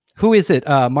 Who is it?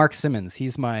 Mark Simmons.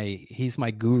 He's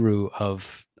my guru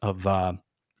of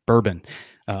bourbon.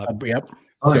 Yep.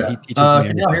 Oh, so yeah. he teaches me.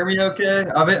 Can y'all hear me okay?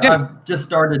 I've just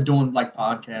started doing like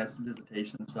podcasts and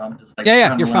visitations, so I'm just like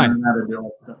you're fine. How to do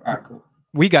all that stuff. All right, cool.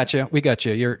 We got you.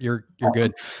 You're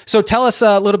good. So tell us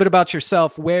a little bit about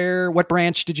yourself. What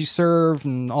branch did you serve,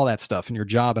 and all that stuff, and your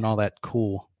job, and all that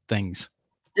cool things.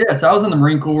 Yeah, so I was in the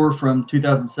Marine Corps from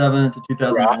 2007 to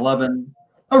 2011.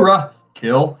 Hurrah!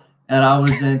 Kill. And I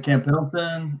was in Camp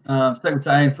Pendleton, 2nd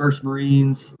Battalion, 1st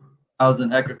Marines. I was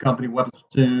in Echo Company, Weapons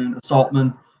Platoon,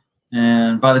 Assaultman.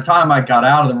 And by the time I got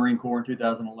out of the Marine Corps in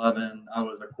 2011, I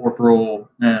was a corporal,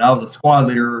 and I was a squad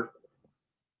leader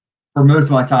for most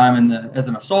of my time as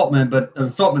an assaultman. But an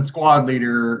assaultman squad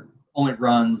leader only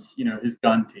runs, his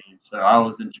gun team. So I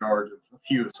was in charge of a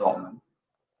few assaultmen,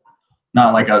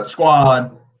 not like a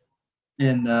squad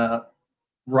in the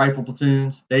rifle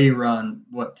platoons. They run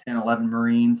 10, 11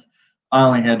 Marines. I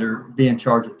only had to be in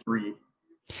charge of 3.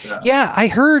 So. Yeah, I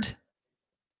heard.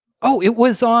 Oh, it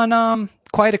was on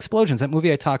Quiet Explosions, that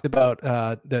movie I talked about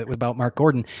about Mark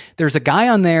Gordon. There's a guy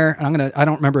on there, and I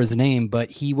don't remember his name,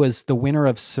 but he was the winner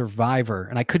of Survivor.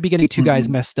 And I could be getting two guys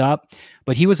messed up,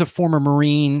 but he was a former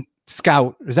Marine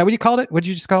scout. Is that what you called it? What did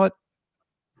you just call it?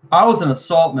 I was an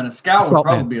assaultman. A scout would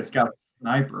probably be a scout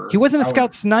sniper. He wasn't a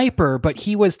scout sniper, but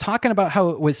he was talking about how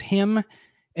it was him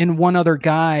and one other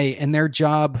guy and their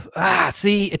job.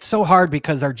 See, it's so hard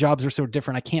because our jobs are so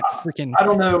different. I can't freaking. I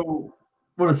don't know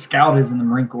what a scout is in the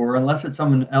Marine Corps, unless it's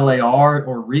some LAR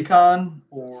or recon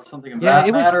or something of that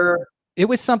matter. It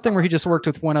was something where he just worked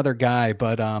with one other guy,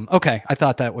 but okay. I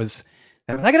thought that was.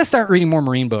 I got to start reading more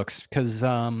Marine books because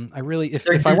I really,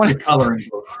 if I want to coloring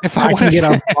books, if I want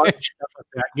to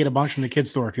get a bunch from the kids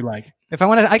store if you like. If I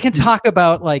want to, I can talk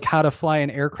about like how to fly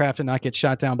an aircraft and not get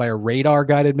shot down by a radar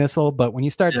guided missile. But when you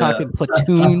start talking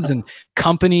platoons and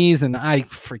companies, and I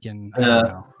don't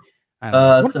know.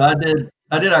 So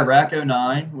I did Iraq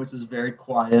 09, which is very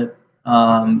quiet.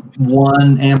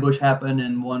 One ambush happened,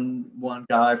 and one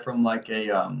guy from like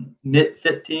a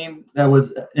MIT-FIT team that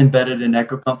was embedded in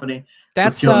Echo Company.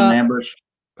 That's killed in an ambush.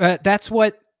 That's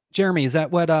what Jeremy. Is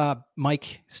that what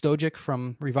Mike Stojic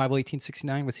from Revival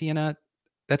 1869 was he in a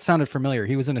That sounded familiar.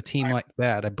 He was in a team like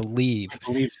that, I believe. I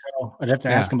believe so. I'd have to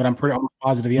ask him, but I'm pretty almost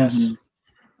positive. Yes.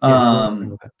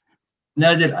 No,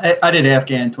 I did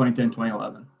Afghan 2010,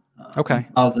 2011. Okay.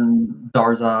 I was in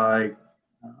Darzai,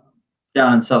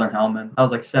 down in southern Helmand. I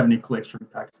was like 70 clicks from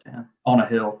Pakistan on a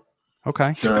hill.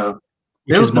 Okay. So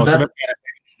Which it was is the most of best.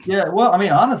 it. Yeah. Well, I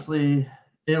mean, honestly,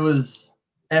 it was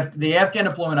the Afghan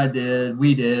deployment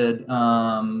we did,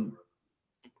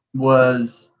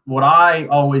 was what I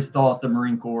always thought the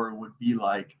Marine Corps would be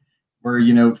like, where,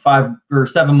 5 or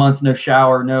 7 months, no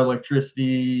shower, no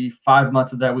electricity. 5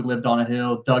 months of that, we lived on a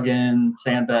hill, dug in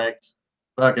sandbags,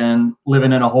 fucking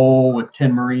living in a hole with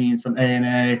 10 Marines, some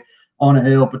A&A on a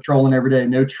hill, patrolling every day,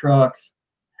 no trucks,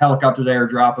 helicopters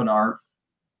airdropping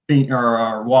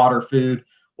our water, food,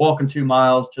 walking 2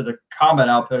 miles to the combat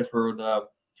outpost where the,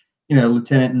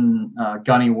 lieutenant and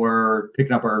gunny were,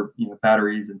 picking up our,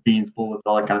 batteries and beans, bullets,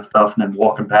 all that kind of stuff, and then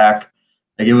walking back.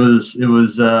 Like it was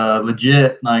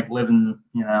legit, like living,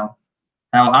 how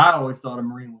I always thought a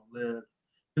Marine would live.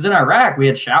 Because in Iraq we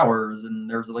had showers and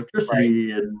there was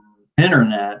electricity and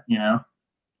internet.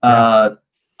 I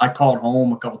called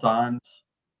home a couple times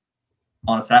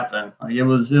on a sat phone. Like it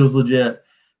was legit.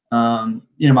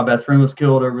 My best friend was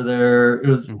killed over there. It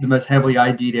was the most heavily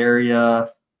ID'd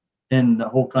area in the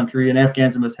whole country, and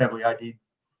Afghan's the most heavily ID'd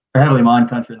or heavily mined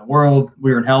country in the world.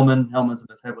 We were in Helmand. Helmand's the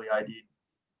most heavily ID'd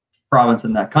province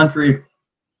in that country.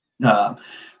 By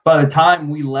the time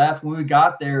we left, when we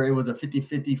got there, it was a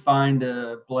 50-50 find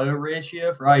to blow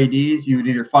ratio for IEDs. You would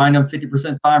either find them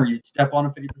 50% time or you'd step on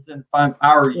them 50% time.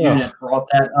 Our unit brought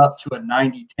that up to a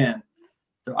 90-10.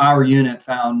 So our unit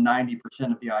found 90%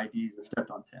 of the IEDs and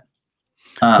stepped on 10.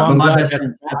 Well, I'm but my glad best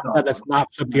friend that's not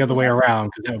flipped the other way around,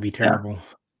 because that would be terrible.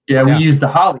 Yeah, we used the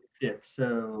Holly stick.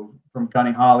 So from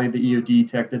Gunny Holly, the EOD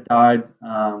tech that died,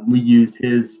 we used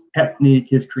his technique,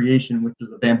 his creation, which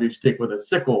was a bamboo stick with a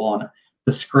sickle on it,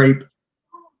 to scrape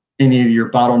any of your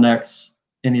bottlenecks,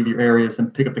 any of your areas,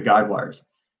 and pick up the guide wires.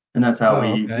 And that's how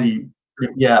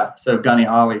so Gunny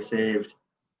Holly saved,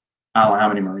 I don't know how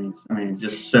many Marines. I mean,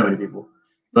 just so many people.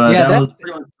 But that was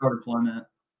pretty much our deployment.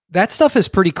 That stuff is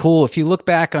pretty cool. If you look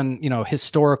back on,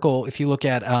 historical, if you look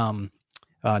at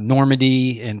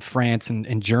Normandy and France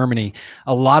and Germany,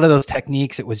 a lot of those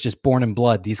techniques, it was just born in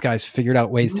blood. These guys figured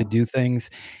out ways to do things.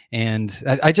 And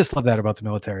I just love that about the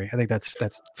military. I think that's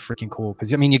freaking cool.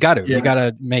 Because, I mean, you got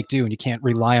to make do, and you can't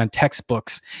rely on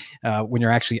textbooks when you're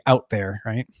actually out there,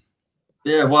 right?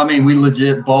 Yeah, well, I mean, we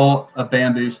legit bought a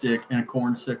bamboo stick and a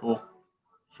corn sickle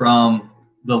from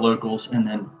the locals and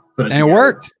then put it together. It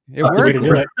worked. It worked.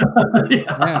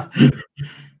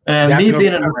 And me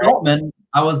being an adultman,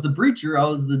 I was the breacher. I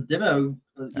was the demo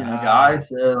guy.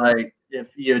 So, like, if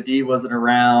EOD wasn't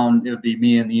around, it would be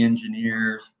me and the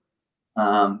engineers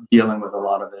dealing with a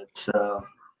lot of it. So,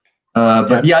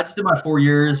 but yeah, I just did my 4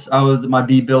 years. My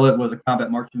B billet was a combat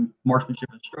marksmanship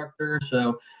instructor.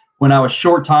 So when I was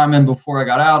short timing before I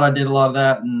got out, I did a lot of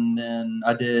that, and then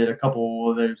I did a couple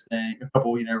of those things,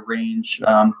 range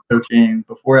coaching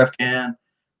before Afghan.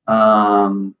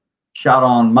 Shot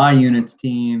on my unit's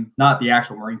team, not the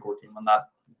actual Marine Corps team.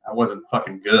 I wasn't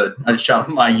fucking good. I just shot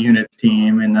on my unit's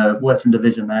team in the Western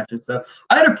Division matches. So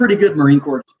I had a pretty good Marine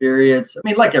Corps experience. I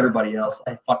mean, like everybody else,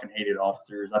 I fucking hated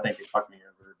officers. I think they fucked me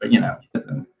over. But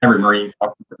every Marine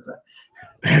fucking does that.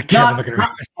 Not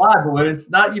fly boys,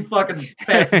 not you fucking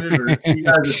fast movers. You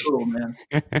guys are cool, man.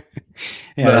 That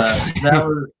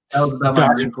was about my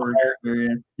Marine Corps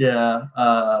experience. Yeah.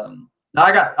 I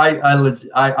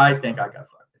think I got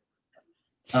fucked.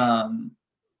 I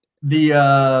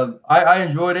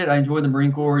enjoyed it. I enjoyed the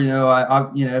Marine Corps.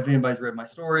 If anybody's read my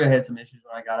story, I had some issues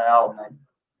when I got out, and I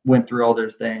went through all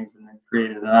those things and then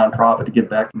created a nonprofit to give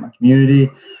back to my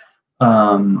community.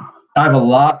 I have a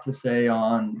lot to say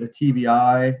on the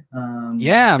TBI.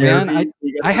 Man,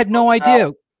 I had no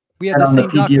idea. We had the same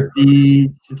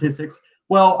PTSD statistics.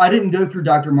 Well, I didn't go through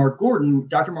Dr. Mark Gordon.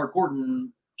 Dr. Mark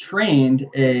Gordon trained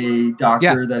a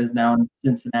doctor that is now in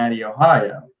Cincinnati,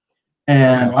 Ohio.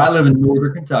 And awesome. I live in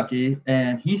northern Kentucky,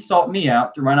 and he sought me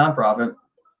out through my nonprofit.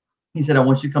 He said, I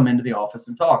want you to come into the office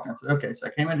and talk. And I said, okay. So I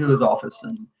came into his office,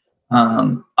 and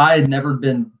I had never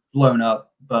been blown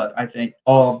up, but I think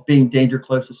being danger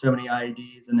close to so many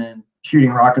IEDs and then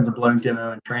shooting rockets and blowing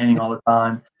demo and training all the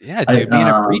time. Yeah, dude, being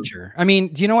a preacher. I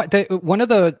mean, do you know what? One of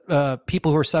the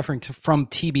people who are suffering from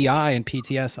TBI and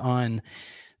PTS on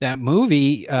that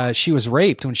movie, she was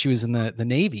raped when she was in the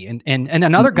Navy. And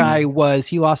another guy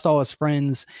he lost all his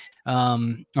friends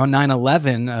on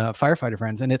 9/11, firefighter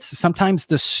friends. And it's sometimes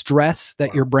the stress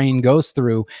that your brain goes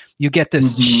through. You get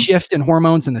this shift in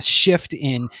hormones and this shift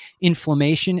in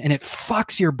inflammation, and it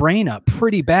fucks your brain up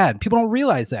pretty bad. People don't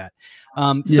realize that.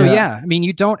 So yeah, I mean,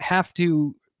 you don't have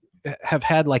to have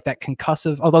had like that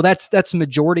concussive, although that's the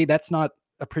majority. That's not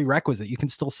a prerequisite. You can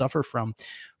still suffer from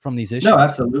these issues. No,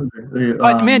 absolutely.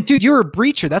 But man, dude, you were a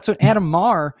breacher. That's what Adam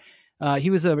Marr, he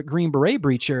was a Green Beret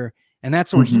breacher, and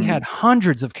that's where he had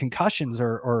hundreds of concussions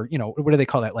or you know, what do they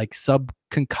call that? Like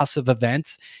subconcussive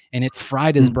events, and it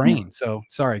fried his brain. So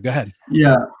sorry, go ahead.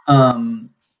 Yeah.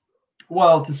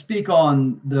 Well, to speak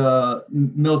on the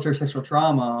military sexual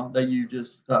trauma that you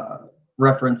just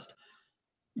referenced,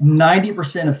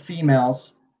 90% of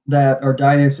females that are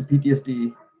diagnosed with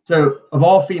PTSD. So of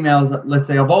all females, let's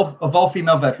say of all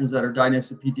female veterans that are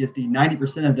diagnosed with PTSD,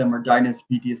 90% of them are diagnosed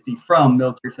with PTSD from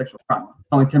military sexual trauma.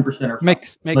 Only 10% are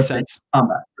makes sense.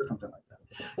 Combat or something like that.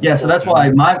 Yeah, so that's why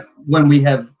when we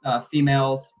have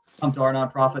females come to our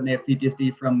nonprofit and they have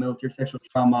PTSD from military sexual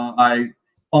trauma, I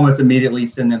almost immediately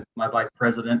send them to my vice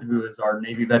president, who is our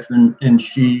Navy veteran, and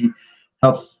she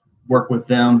helps work with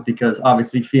them because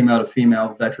obviously female to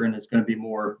female veteran is going to be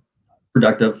more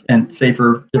productive and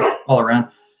safer just all around.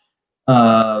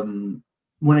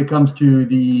 When it comes to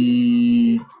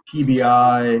the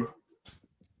TBI,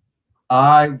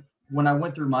 when I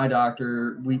went through my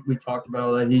doctor, we talked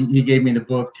about that. He gave me the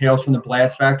book Tales from the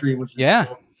Blast Factory, which is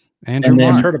Andrew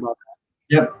Marr. heard about that.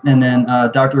 Yep. And then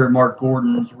Dr. Mark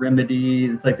Gordon's Remedy.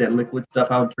 It's like that liquid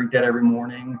stuff. I would drink that every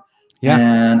morning. Yeah.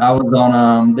 And I was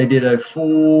on, they did a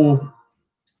full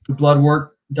blood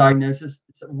work diagnosis.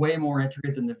 It's way more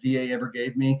intricate than the VA ever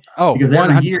gave me. Oh, because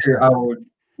 100%.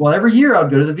 every year I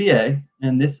would go to the VA,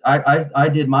 and I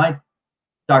did my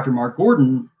Dr. Mark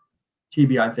Gordon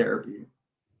TBI therapy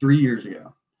 3 years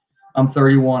ago. I'm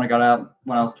 31. I got out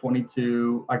when I was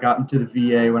 22. I got into the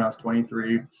VA when I was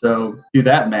 23. So do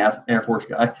that math, Air Force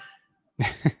guy.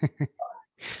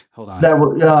 Hold on. That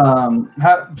was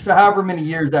so however many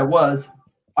years that was.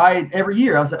 Every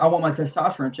year I was like, I want my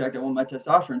testosterone checked. I want my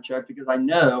testosterone checked because I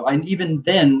know. And even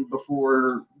then,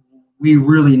 before we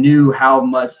really knew how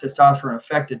much testosterone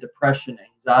affected depression,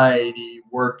 anxiety,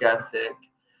 work ethic,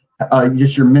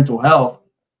 just your mental health,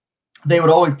 they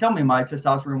would always tell me my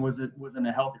testosterone was in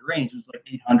a healthy range. It was like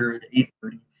 800 to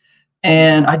 830.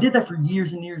 And I did that for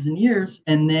years and years and years.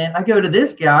 And then I go to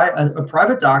this guy, a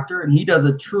private doctor, and he does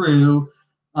a true,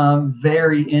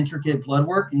 very intricate blood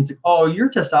work. And he's like, oh, your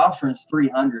testosterone is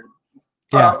 300.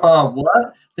 Yeah.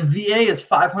 What? The VA is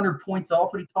 500 points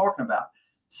off. What are you talking about?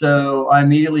 So I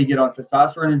immediately get on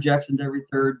testosterone injections every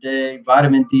third day,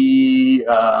 vitamin D,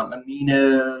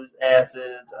 aminos,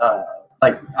 acids.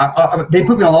 They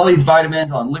put me on all these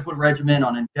vitamins, on liquid regimen,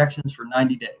 on injections for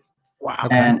 90 days. Wow.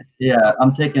 Okay. And yeah,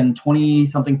 I'm taking 20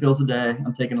 something pills a day.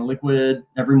 I'm taking a liquid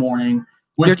every morning.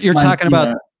 You're talking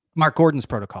about Mark Gordon's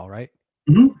protocol, right?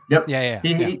 Mm-hmm. Yep.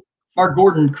 Yeah. Mark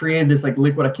Gordon created this like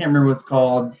liquid. I can't remember what it's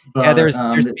called. But, yeah, there's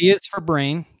B is for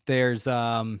brain. There's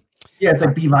it's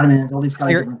like B vitamins, all these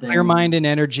kind of different things. Clear mind and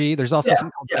energy. There's also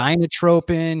something called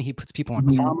Dynatropin. He puts people on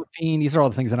clomiphene. These are all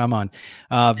the things that I'm on.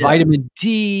 Vitamin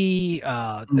D.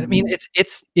 I mean,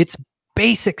 it's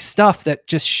basic stuff that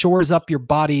just shores up your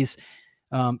body's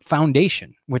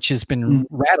foundation, which has been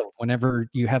rattled whenever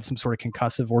you have some sort of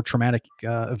concussive or traumatic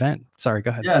event. Sorry,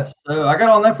 go ahead. Yes, so I got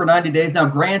on that for 90 days. Now,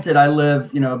 granted, I live,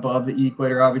 above the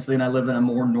equator, obviously, and I live in a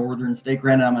more northern state.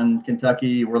 Granted, I'm in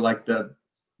Kentucky. We're like the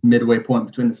midway point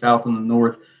between the South and the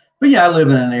North. But yeah, I live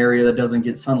in an area that doesn't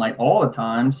get sunlight all the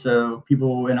time. So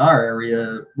people in our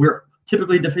area, we're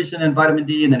typically deficient in vitamin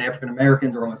D, and then African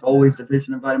Americans are almost always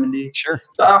deficient in vitamin D. Sure.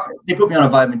 So they put me on a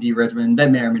vitamin D regimen. That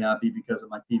may or may not be because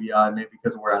of my TBI, maybe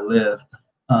because of where I live.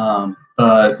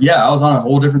 But yeah, I was on a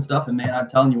whole different stuff, and man, I'm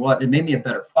telling you what, it made me a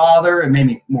better father. It made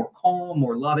me more calm,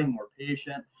 more loving, more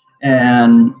patient.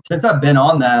 And since I've been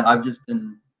on that, I've just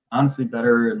been honestly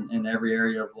better in every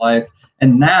area of life.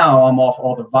 And now I'm off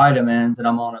all the vitamins, and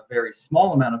I'm on a very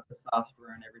small amount of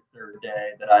testosterone every third day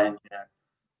that I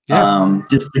inject,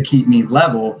 just to keep me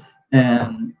level.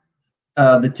 And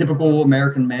the typical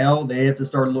American male, they have to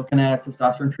start looking at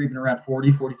testosterone treatment around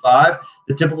 40, 45.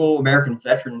 The typical American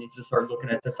veteran needs to start looking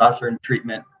at testosterone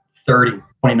treatment 30,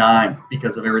 29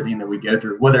 because of everything that we go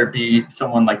through, whether it be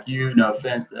someone like you, no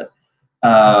offense, that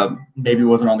maybe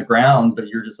wasn't on the ground, but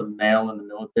you're just a male in the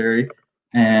military,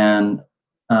 and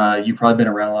you've probably been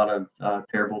around a lot of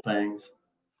terrible things,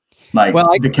 like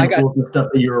the chemicals and stuff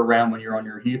that you were around when you're on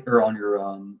your heat or on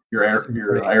your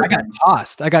airplane.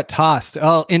 I got tossed.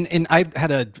 Oh, and I had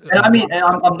a. And I mean, and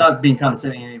I'm not being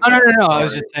condescending. No. I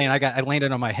was just saying I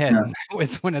landed on my head. Yeah. It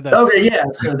was one of the. Okay, yeah.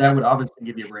 So that would obviously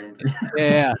give you a brain injury.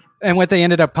 Yeah, and what they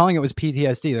ended up calling it was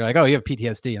PTSD. They're like, "Oh, you have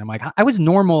PTSD," and I'm like, "I was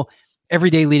normal every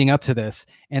day leading up to this,"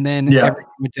 and then everything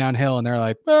went downhill, and they're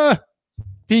like,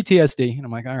 PTSD. And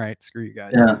I'm like, all right, screw you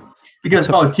guys. Yeah. Because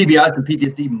TBIs and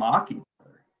PTSD mock each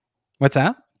other. What's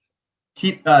that?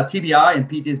 TBI and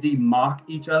PTSD mock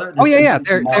each other. Oh yeah.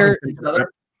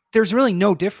 There's really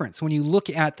no difference when you look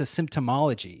at the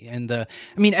symptomology and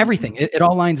everything. It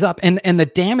all lines up, and the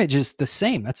damage is the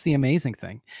same. That's the amazing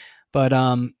thing. But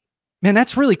man,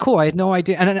 that's really cool. I had no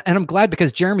idea, and I'm glad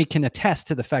because Jeremy can attest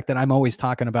to the fact that I'm always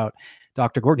talking about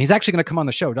Dr. Gordon. He's actually going to come on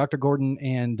the show, Dr. Gordon,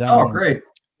 and oh, great.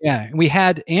 Yeah, we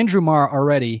had Andrew Marr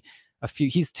already.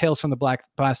 He's Tales from the Black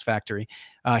Blast Factory.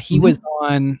 He was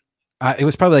on. It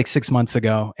was probably like 6 months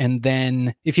ago, and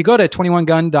then if you go to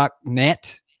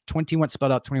 21gun.net. 21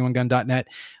 spelled out 21gun.net.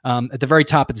 At the very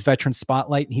top, it's Veteran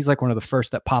Spotlight. And he's like one of the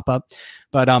first that pop up.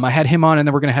 But I had him on, and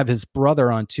then we're going to have his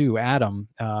brother on too, Adam,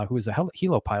 who is a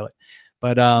helo pilot.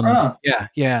 But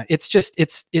yeah,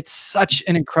 it's such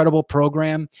an incredible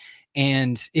program.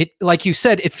 And it, like you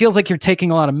said, it feels like you're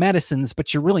taking a lot of medicines,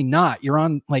 but you're really not. You're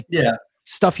on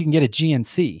stuff you can get at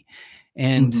GNC,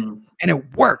 and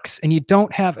it works. And you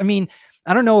don't have,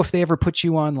 I don't know if they ever put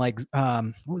you on like,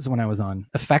 what was the one I was on?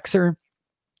 Effexor.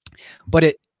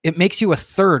 But it makes you a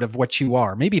third of what you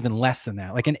are, maybe even less than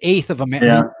that, like an eighth of a man.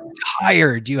 You're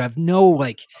tired. You have no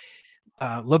like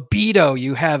libido.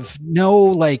 You have no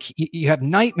like you have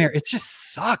nightmare. It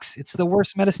just sucks. It's the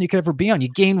worst medicine you could ever be on. You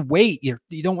gain weight. You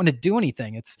don't want to do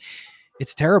anything. It's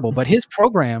terrible. But his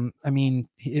program,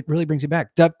 it really brings you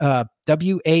back.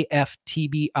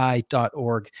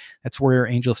 WAFTBI.org. That's Warrior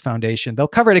Angels Foundation. They'll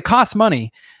cover it. It costs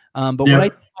money. But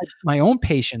what my own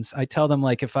patients, I tell them,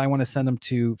 like, if I want to send them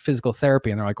to physical therapy,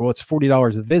 and they're like, well, it's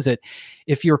 $40 a visit.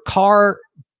 If your car,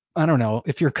 I don't know,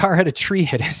 if your car had a tree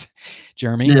hit it,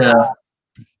 Jeremy, and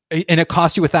it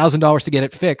cost you $1,000 to get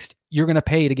it fixed, you're going to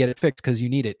pay to get it fixed because you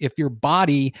need it. If your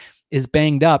body is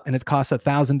banged up and it costs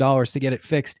 $1,000 to get it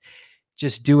fixed,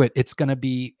 just do it. It's going to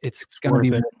be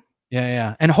worth it.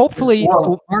 Yeah. And hopefully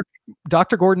Mark,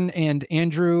 Dr. Gordon and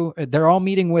Andrew, they're all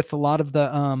meeting with a lot of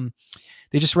the,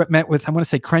 they just met with, I want to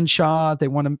say Crenshaw. They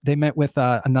met with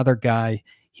another guy.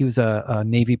 He was a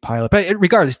Navy pilot. But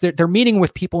regardless, they're meeting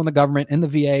with people in the government, in the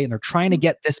VA, and they're trying to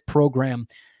get this program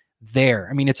there.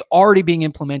 It's already being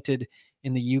implemented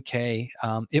in the UK.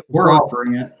 We're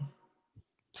offering it.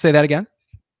 Say that again.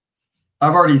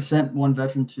 I've already sent one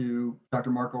veteran to Dr.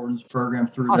 Mark Gordon's program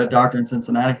through that doctor in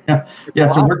Cincinnati. So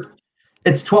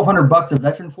it's $1,200 a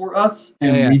veteran for us,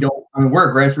 and we don't. We're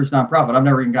a grassroots nonprofit. I've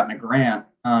never even gotten a grant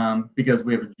because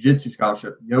we have a jiu-jitsu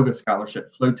scholarship, yoga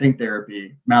scholarship, flow tank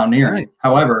therapy, mountaineering. Right.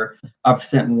 However, I've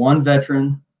sent one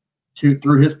veteran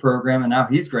through his program, and now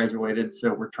he's graduated.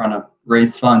 So we're trying to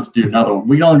raise funds to do another one.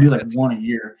 We only do like one a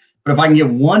year, but if I can get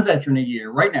one veteran a year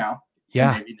right now,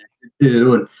 maybe next year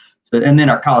too, and then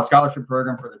our college scholarship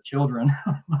program for the children.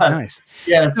 Nice.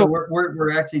 Yeah, so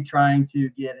we're actually trying to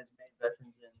get as many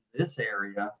veterans in this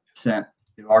area sent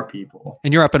to our people.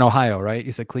 And you're up in Ohio, right?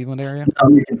 You said Cleveland area?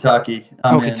 I'm in Kentucky.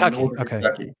 Kentucky. Okay.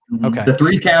 Kentucky. Okay. The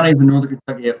 3 counties in northern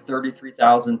Kentucky have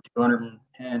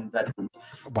 33,210 veterans.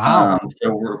 Wow.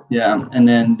 So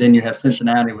and then you have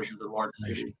Cincinnati, which is the largest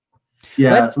city.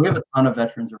 Yeah, so we have a ton of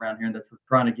veterans around here that we're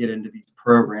trying to get into these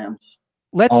programs.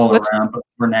 Let's around, but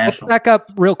we're national. Let's back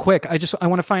up real quick. I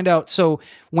want to find out. So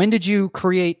when did you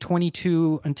create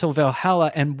 22 Until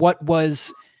Valhalla, and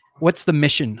what's the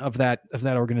mission of that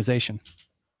organization?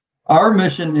 Our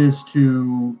mission is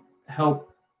to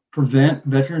help prevent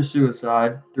veteran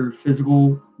suicide through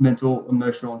physical, mental,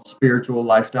 emotional, and spiritual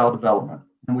lifestyle development.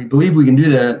 And we believe we can do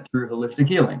that through holistic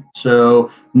healing. So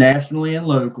nationally and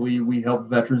locally, we help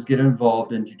veterans get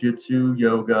involved in jiu-jitsu,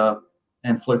 yoga,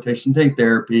 and flotation tank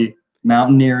therapy,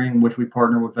 mountaineering, which we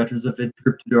partner with Veterans of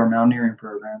VidTrip to do our mountaineering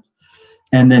programs.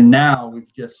 And then now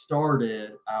we've just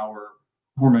started our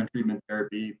hormone treatment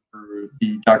therapy through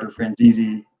the Dr.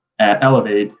 Franzese at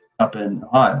Elevate up in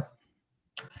Ohio.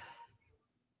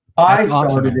 I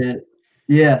started it.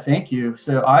 Yeah, thank you.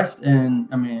 So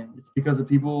it's because of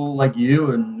people like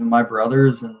you and my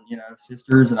brothers and,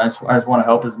 sisters. And I just want to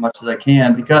help as much as I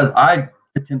can, because I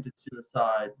attempted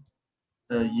suicide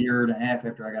a year and a half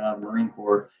after I got out of the Marine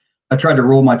Corps. I tried to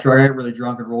roll my truck. I got really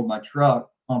drunk and rolled my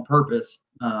truck on purpose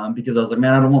because I was like,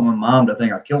 man, I don't want my mom to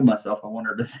think I killed myself. I want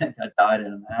her to think I died in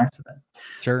an accident.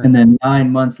 Sure. And then 9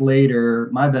 months later,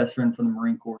 my best friend from the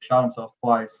Marine Corps shot himself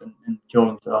twice and killed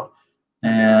himself.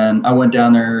 And I went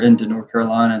down there into North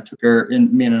Carolina and took care.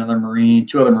 And me and another Marine,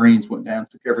 2 other Marines went down,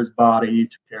 took care of his body,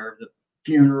 took care of the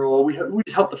funeral. We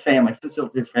just helped the family,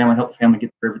 facilitate his family, help the family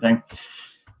get through everything.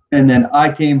 And then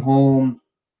I came home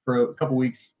for a couple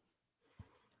weeks.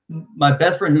 My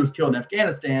best friend who was killed in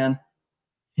Afghanistan,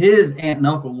 his aunt and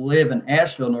uncle live in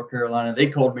Asheville, North Carolina. They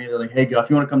called me. They're like, hey, Guff,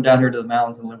 you want to come down here to the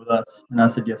mountains and live with us? And I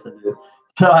said, yes, I do.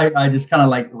 So I just kind of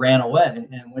like ran away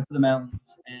and went to the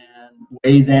mountains, and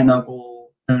Wade's aunt and uncle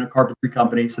own a carpentry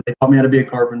company. So they taught me how to be a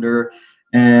carpenter.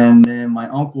 And then my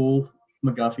uncle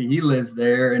McGuffey, he lives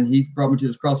there, and he brought me to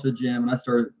his CrossFit gym, and I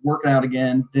started working out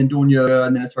again, then doing yoga,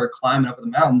 and then I started climbing up in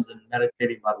the mountains and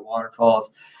meditating by the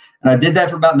waterfalls. And I did that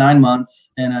for about 9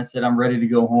 months, and I said, I'm ready to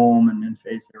go home and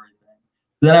face everything.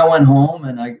 Then I went home,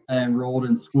 and I enrolled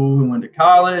in school and went to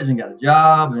college and got a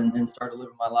job and started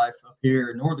living my life up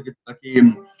here in northern Kentucky.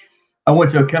 And I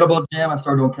went to a kettlebell gym. I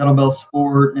started doing kettlebell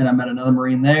sport, and I met another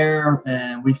Marine there,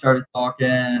 and we started talking,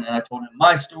 and I told him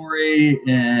my story,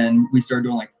 and we started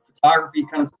doing like photography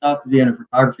kind of stuff because he had a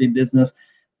photography business.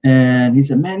 And he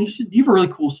said, man, you have a really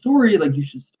cool story. Like, you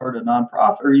should start a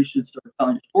nonprofit, or you should start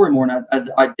telling your story more.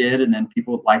 And I did. And then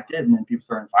people liked it. And then people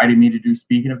started inviting me to do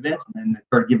speaking events. And then they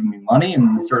started giving me money,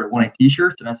 and they started wanting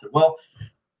t-shirts. And I said, well,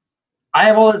 I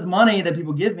have all this money that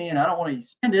people give me, and I don't want to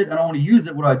spend it. I don't want to use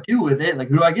it. What do I do with it? Like,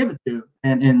 who do I give it to?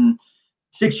 And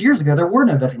 6 years ago, there were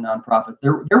no veteran nonprofits.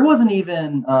 There wasn't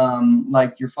even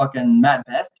like your fucking Matt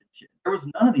Best and shit. There was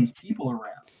none of these people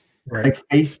around. Right.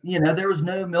 Like, there was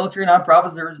no military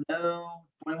nonprofits. There was no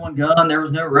 21 Gun. There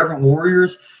was no Reverend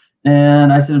Warriors.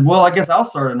 And I said, well, I guess I'll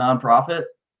start a nonprofit.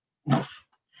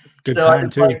 Good So time I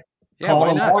just, too. like, Yeah, called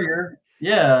why a not? lawyer.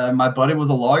 Yeah, my buddy was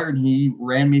a lawyer, and he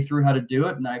ran me through how to do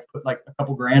it. And I put like a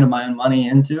couple grand of my own money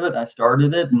into it. I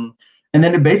started it, and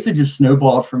then it basically just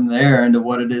snowballed from there into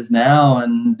what it is now.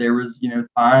 And there was,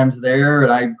 times there,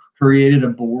 and I created a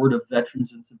board of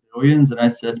veterans and civilians, and I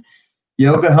said,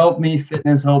 yoga helped me,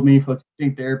 fitness helped me,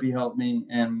 flexibility therapy helped me,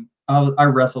 and I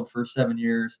wrestled for 7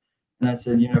 years. And I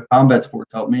said, combat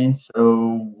sports helped me.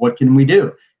 So what can we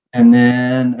do? And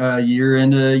then a year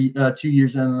into 2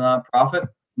 years into the nonprofit,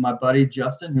 my buddy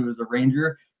Justin, who is a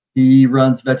ranger, he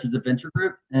runs Veterans Adventure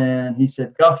Group, and he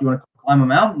said, Guff, you want to climb a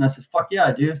mountain? And I said, fuck yeah,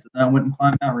 I do. So then I went and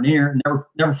climbed Mount Rainier.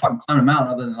 Never fucking climbed a mountain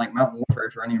other than like mountain warfare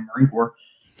training in Marine Corps.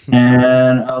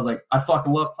 And I was like, I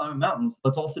fucking love climbing mountains.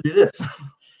 Let's also do this.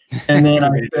 And then I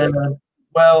said,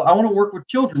 well, I want to work with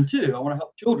children too. I want to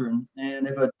help children. And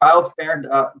if a child's parent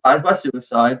dies by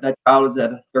suicide, that child is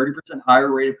at a 30%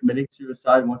 higher rate of committing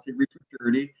suicide once they reach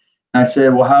maturity. And I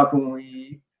said, well, how can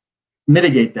we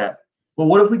mitigate that? Well,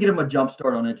 what if we get them a jump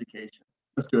start on education?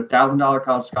 Let's do a $1,000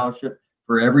 college scholarship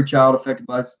for every child affected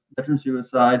by veteran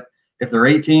suicide. If they're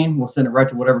 18, we'll send it right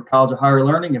to whatever college of higher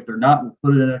learning. If they're not, we'll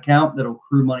put it in an account that'll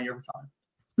accrue money every time.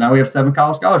 So now we have 7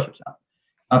 college scholarships out.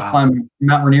 I've climbed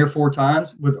Mount Rainier 4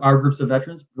 times with our groups of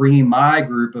veterans, bringing my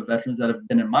group of veterans that have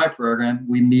been in my program.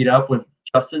 We meet up with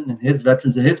Justin and his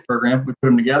veterans in his program. We put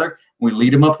them together, and we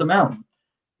lead them up the mountain.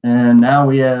 And now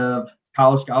we have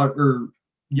college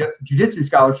jiu-jitsu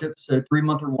scholarships, so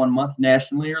 3-month or 1 month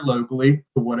nationally or locally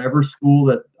to whatever school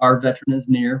that our veteran is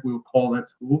near. We will call that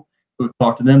school. We'll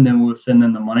talk to them, then we'll send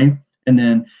them the money. And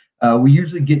then we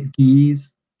usually get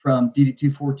gis from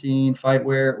DD214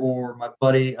 Fightwear, or my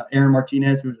buddy Aaron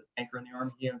Martinez, who's a tanker in the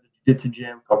Army. He owns a jiu-jitsu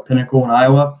gym called Pinnacle in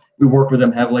Iowa. We work with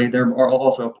them heavily. They're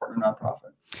also a partner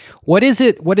nonprofit. What is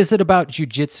it about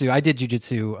jiu-jitsu? I did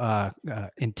jiu-jitsu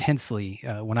intensely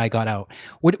when I got out.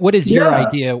 What is your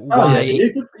idea? Why?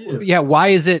 Why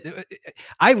is it?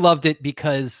 I loved it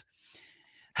because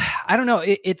I don't know.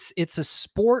 It's a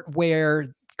sport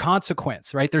where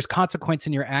consequence, right? There's consequence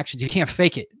in your actions. You can't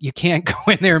fake it. You can't go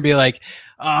in there and be like,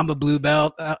 oh, I'm a blue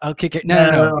belt, I'll kick it.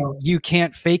 No. You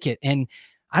can't fake it. And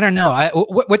I don't know.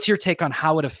 What's your take on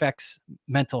how it affects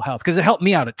mental health? Because it helped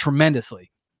me out tremendously.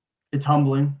 It's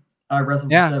humbling. I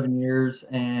wrestled for 7 years,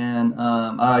 and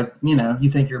you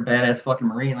think you're a badass fucking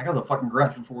Marine. Like, I was a fucking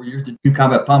grunt for 4 years, did 2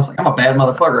 combat pumps. Like, I'm a bad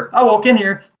motherfucker. I walk in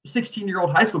here,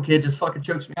 16-year-old high school kid just fucking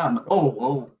chokes me out. I'm like,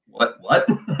 oh, what?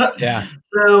 Yeah.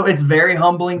 So it's very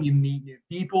humbling. You meet new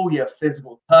people. You have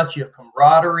physical touch. You have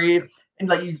camaraderie. And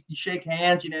like you shake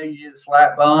hands, you do the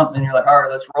slap bump, and you're like, all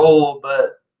right, let's roll.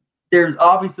 But there's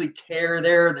obviously care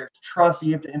there. There's trust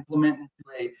you have to implement into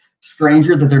a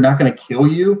stranger that they're not going to kill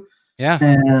you. Yeah.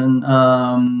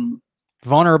 And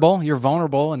vulnerable. You're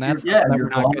vulnerable, and that's you're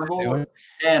vulnerable.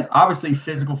 And obviously,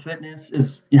 physical fitness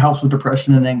helps with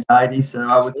depression and anxiety. So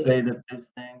I would say that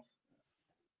those things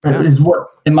is what,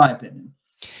 in my opinion.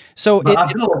 So I'm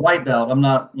still a white belt. I'm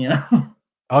not,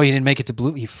 Oh, you didn't make it to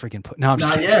blue. You freaking put. No, I'm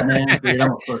just not kidding. yet, man. Dude,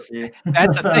 I'm a pussy.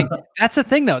 That's the thing. That's the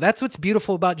thing, though. That's what's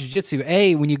beautiful about jiu-jitsu.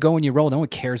 When you go and you roll, no one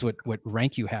cares what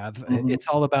rank you have. Mm-hmm. It's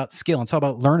all about skill. It's all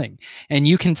about learning. And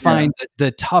you can find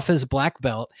the toughest black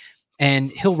belt,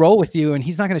 and he'll roll with you, and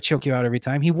he's not going to choke you out every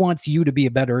time. He wants you to be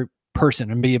a better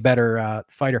person and be a better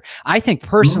fighter. I think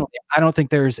personally, I don't think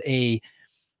there's a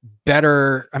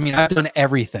better. I mean, I've done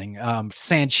everything: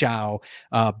 Sanchow,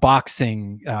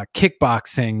 boxing,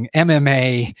 kickboxing,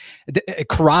 MMA,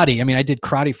 karate. I mean, I did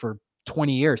karate for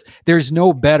 20 years. There's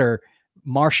no better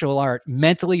martial art,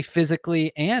 mentally,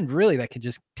 physically, and really that can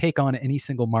just take on any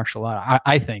single martial art,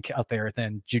 I think, out there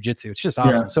than jiu-jitsu. It's just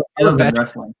awesome. So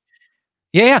wrestling.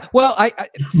 Yeah. Well, I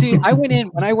see.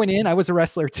 When I went in, I was a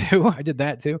wrestler too. I did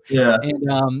that too. Yeah.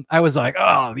 And I was like,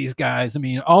 oh, these guys. I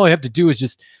mean, all I have to do is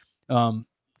just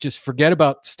forget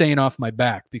about staying off my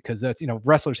back, because that's,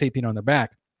 wrestlers hate being on their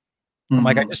back. I'm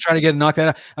like, I just try to get knocked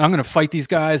out. I'm going to fight these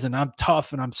guys, and I'm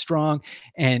tough and I'm strong.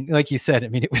 And like you said, I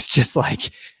mean, it was just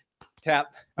like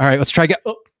tap. All right, let's try again.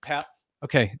 Oh, tap.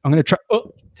 Okay, I'm going to try.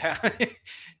 Oh, tap.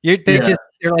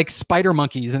 They're like spider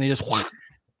monkeys, and they just.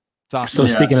 It's awesome.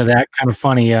 So speaking of that, kind of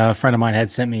funny, a friend of mine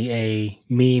had sent me a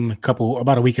meme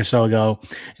about a week or so ago,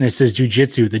 and it says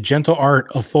jiu-jitsu, the gentle art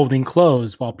of folding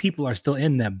clothes while people are still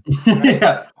in them. Right?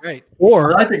 Yeah. Right.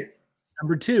 Or I think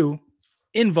number 2,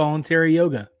 involuntary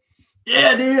yoga.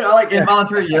 Yeah, dude, I like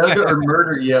involuntary yoga or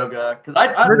murder yoga, because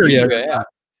I murder yoga.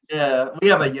 Yeah, we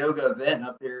have a yoga event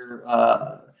up here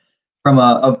from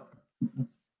a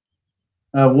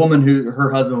woman who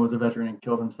her husband was a veteran and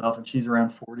killed himself, and she's around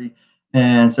 40.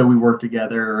 And so we work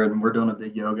together, and we're doing a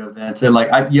big yoga event. So like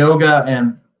yoga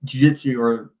and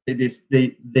jiu-jitsu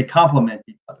they complement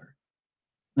each other.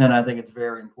 And I think it's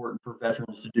very important for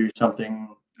veterans to do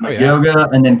something like yoga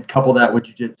and then couple that with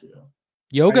jiu-jitsu.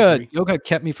 Yoga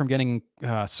kept me from getting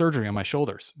surgery on my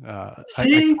shoulders. I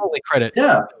totally credit.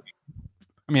 Yeah.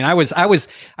 I mean, I was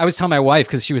telling my wife,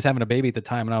 because she was having a baby at the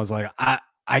time, and I was like,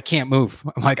 I can't move.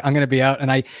 I'm like, I'm going to be out. And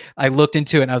I looked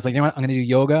into it, and I was like, you know what? I'm going to do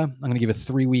yoga. I'm going to give it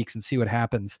 3 weeks and see what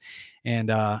happens.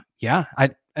 And I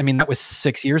mean, that was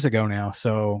 6 years ago now.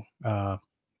 So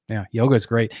yoga is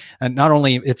great. And not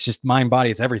only it's just mind, body,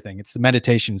 it's everything. It's the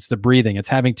meditation, it's the breathing, it's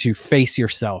having to face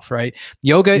yourself, right?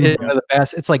 Yoga is one of the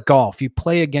best. It's like golf. You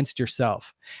play against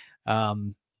yourself.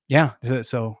 So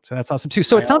that's awesome too.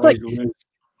 So it sounds like,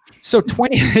 so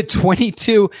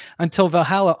 22 until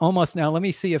Valhalla almost. Now, let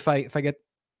me see if I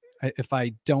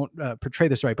don't portray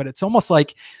this right, but it's almost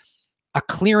like a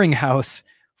clearinghouse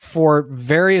for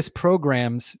various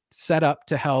programs set up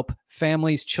to help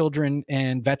families, children,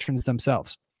 and veterans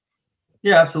themselves.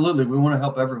 Yeah, absolutely. We want to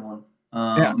help everyone.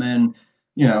 And,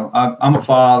 I'm a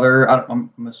father.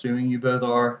 I'm assuming you both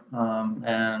are.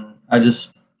 And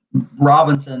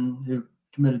Robinson, who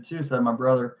committed suicide, my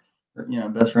brother,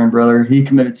 best friend brother, he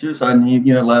committed suicide, and he,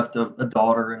 left a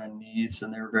daughter and a niece,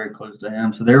 and they were very close to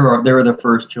him. So they were the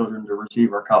first children to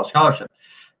receive our college scholarship.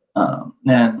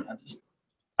 And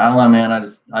I don't know, man.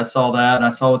 I saw that, and I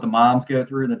saw what the moms go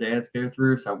through and the dads go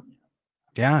through. So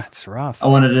yeah, it's rough. I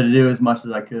wanted to do as much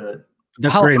as I could.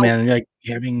 That's great, man. Like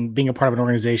being a part of an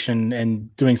organization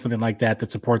and doing something like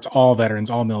that supports all veterans,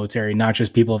 all military, not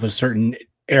just people of a certain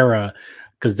era.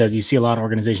 Because as you see a lot of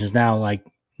organizations now, like,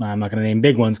 I'm not going to name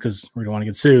big ones because we don't want to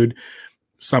get sued.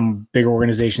 Some bigger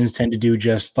organizations tend to do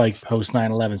just like post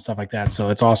 9/11 stuff like that. So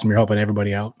it's awesome you're helping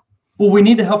everybody out. Well, we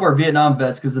need to help our Vietnam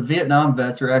vets, because the Vietnam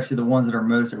vets are actually the ones that are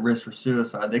most at risk for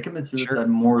suicide. They commit suicide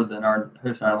more than our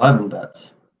post 9/11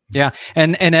 vets. Yeah,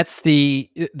 and that's the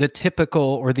typical,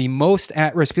 or the most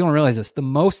at risk. People don't realize this. The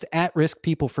most at risk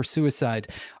people for suicide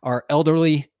are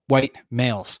elderly white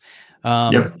males.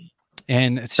 Yep.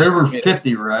 And it's over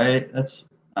 50, right? That's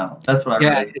what I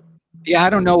read. Yeah, I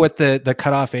don't know what the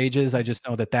cutoff age is. I just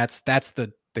know that's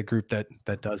the group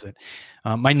that does it.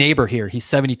 My neighbor here, he's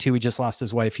 72. He just lost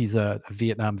his wife. He's a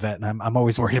Vietnam vet, and I'm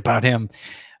always worried about him.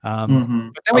 But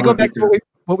then we go back to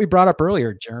what we brought up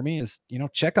earlier, Jeremy, is,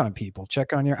 check on people,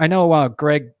 check on I know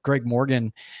Greg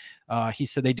Morgan, he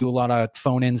said they do a lot of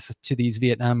phone-ins to these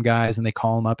Vietnam guys, and they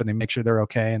call them up and they make sure they're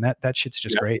okay. And that shit's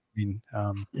just great. I mean,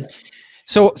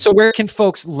 So where can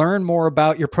folks learn more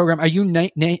about your program? Are you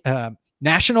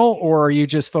national, or are you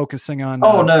just focusing on?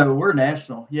 Oh no, we're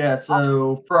national. Yeah.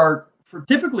 So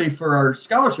typically for our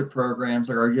scholarship programs,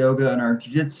 like our yoga and our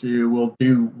jiu-jitsu, we'll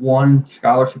do one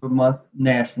scholarship a month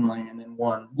nationally and then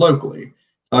one locally.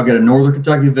 So I'll get a Northern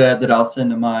Kentucky vet that I'll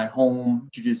send to my home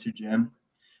jiu-jitsu gym,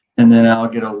 and then I'll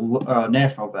get a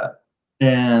national vet,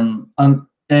 and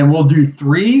we'll do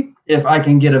 3 if I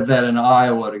can get a vet in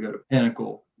Iowa to go to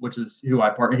Pinnacle, which is who I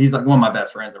partner. He's like one of my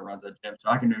best friends that runs that gym, so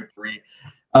I can do 3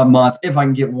 a month if I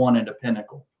can get one into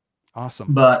Pinnacle.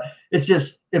 Awesome. But it's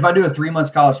just, if I do a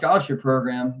 3-month college scholarship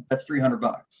program, that's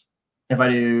 $300. If I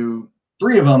do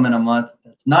 3 of them in a month,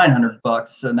 that's $900.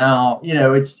 So now,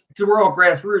 we're all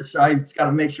grassroots. So I just got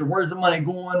to make sure, where's the money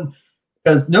going?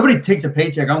 Because nobody takes a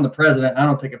paycheck. I'm the president. I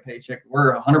don't take a paycheck.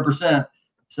 We're 100%.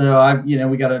 So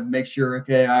we got to make sure,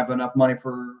 okay, I have enough money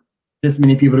for this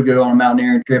many people to go on a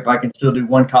mountaineering trip. I can still do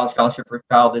one college scholarship for a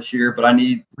child this year, but I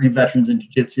need 3 veterans in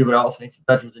jiu-jitsu, but I also need some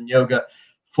veterans in yoga.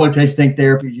 Flotation tank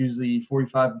therapy is usually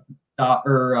 $45,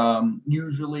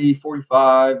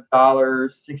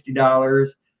 $60,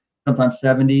 sometimes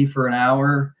 $70 for an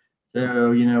hour.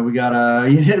 So, you know, we gotta,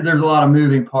 there's a lot of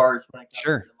moving parts when it comes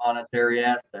to the monetary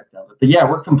aspect of it. But yeah,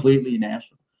 we're completely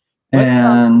national.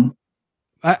 And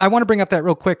I want to bring up that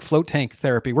real quick, float tank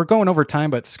therapy. We're going over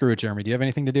time, but screw it, Jeremy. Do you have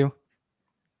anything to do?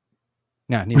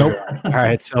 No, neither. Nope. All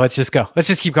right, so let's just go. Let's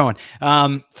just keep going.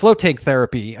 Float tank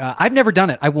therapy. I've never done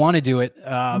it. I want to do it.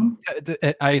 I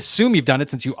assume you've done it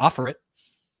since you offer it.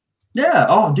 yeah,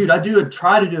 oh, dude, I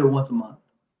try to do it once a month.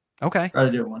 Okay. Try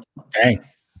to do it once a month. Dang.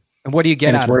 And what do you get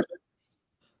And it's out of worth it?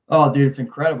 Oh, dude, it's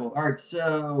incredible. All right,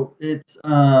 so it's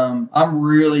I'm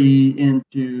really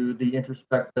into the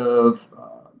introspective,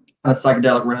 kind of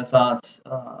psychedelic renaissance,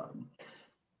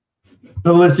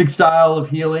 holistic style of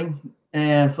healing,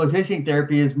 and flotation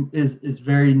therapy is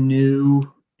very new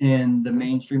in the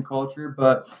mainstream culture.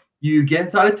 But you get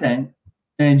inside a tank,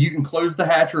 and you can close the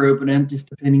hatch or open it, just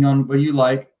depending on what you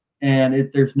like.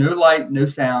 And there's no light, no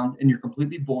sound, and you're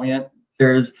completely buoyant.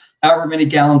 There's however many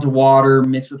gallons of water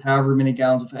mixed with however many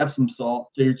gallons of Epsom salt.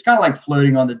 So it's kind of like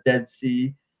floating on the Dead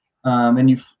Sea. And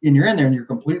you're in there and you're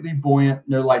completely buoyant,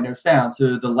 no light, no sound.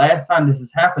 So the last time this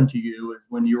has happened to you is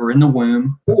when you were in the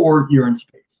womb or you're in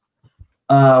space,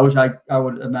 which I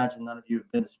would imagine none of you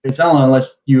have been to space. I don't know unless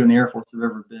you in the Air Force have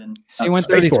ever been.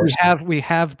 C-130s, we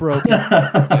have broken.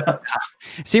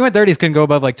 C-130s can go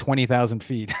above like 20,000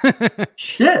 feet.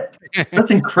 Shit,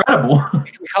 that's incredible.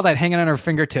 We call that hanging on our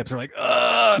fingertips. We're like,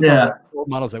 yeah, old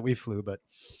models that we flew, but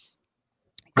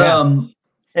and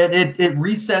it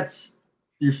resets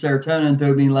your serotonin,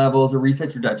 dopamine levels, or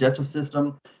resets your digestive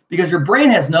system because your brain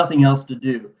has nothing else to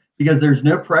do because there's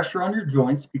no pressure on your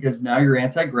joints because now you're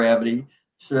anti-gravity.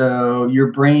 So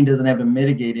your brain doesn't have to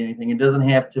mitigate anything. It doesn't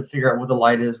have to figure out what the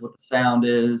light is, what the sound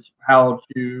is, how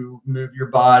to move your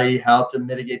body, how to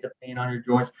mitigate the pain on your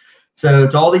joints. So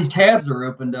it's all these tabs are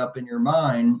opened up in your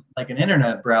mind like an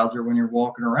internet browser when you're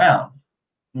walking around,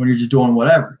 when you're just doing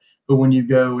whatever. But when you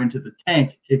go into the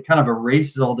tank, it kind of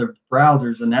erases all the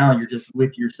browsers, and now you're just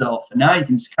with yourself. And now you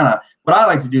can just kind of, what I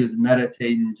like to do is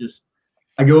meditate and just,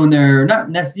 I go in there, you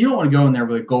don't want to go in there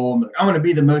with a goal. I'm like, I'm going to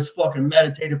be the most fucking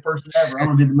meditative person ever. I'm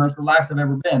going to be the most relaxed I've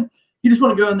ever been. You just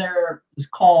want to go in there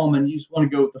just calm and you just want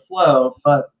to go with the flow.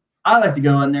 But I like to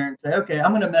go in there and say, okay,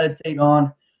 I'm going to meditate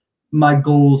on my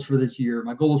goals for this year,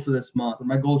 my goals for this month, or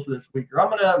my goals for this week. Or I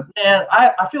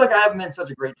feel like I haven't been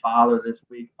such a great father this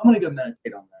week. I'm going to go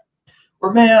meditate on that.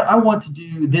 Or, man, I want to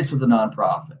do this with a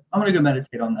nonprofit. I'm going to go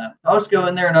meditate on that. I'll just go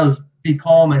in there and I'll just be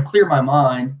calm and clear my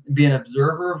mind and be an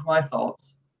observer of my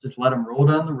thoughts. Just let them roll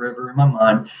down the river in my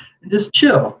mind and just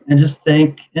chill and just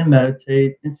think and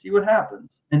meditate and see what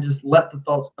happens and just let the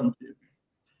thoughts come to me.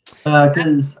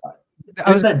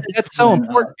 Because that's so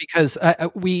important because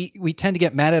we tend to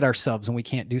get mad at ourselves when we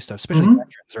can't do stuff, especially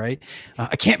veterans, right?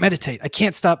 I can't meditate. I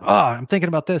can't stop. Oh, I'm thinking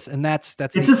about this. And that's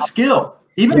it's a skill.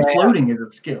 Even floating is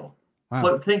a skill. Wow.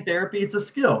 Float tank therapy, it's a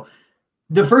skill.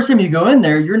 The first time you go in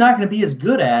there, you're not going to be as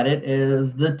good at it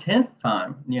as the 10th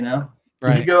time, you know?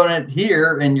 Right. If you go in it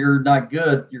here and you're not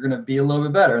good, you're going to be a little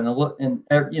bit better. And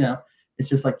you know, it's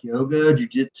just like yoga,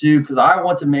 jiu-jitsu, because I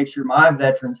want to make sure my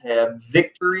veterans have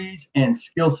victories and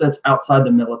skill sets outside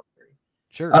the military.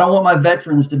 Sure. I don't want my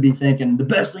veterans to be thinking the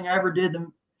best thing I ever did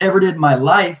in my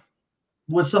life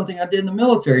was something I did in the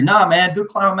military. Nah, man, go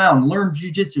climb a mountain, learn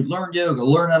jiu-jitsu, learn yoga,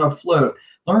 learn how to float,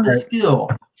 learn a skill.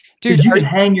 Dude, you can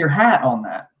hang your hat on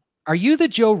that. Are you the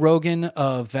Joe Rogan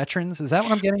of veterans? Is that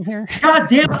what I'm getting here? God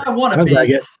damn it, I want to be.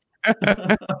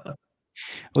 Well,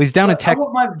 he's down in Texas. I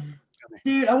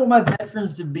want my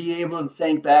veterans to be able to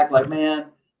think back like, man,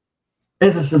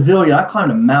 as a civilian, I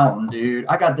climbed a mountain, dude.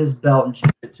 I got this belt in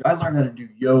jiu-jitsu. I learned how to do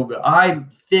yoga. I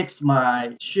fixed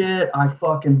my shit. I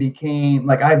fucking became,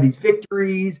 like, I have these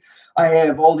victories. I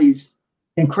have all these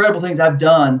incredible things I've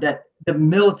done that the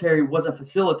military wasn't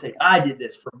facilitating. I did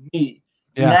this for me.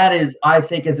 Yeah. And that is, I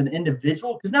think, as an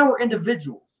individual, because now we're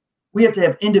individuals. We have to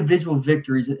have individual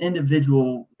victories and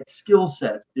individual skill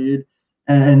sets, dude.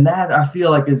 And that, I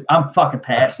feel like, I'm fucking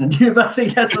passionate, dude. But I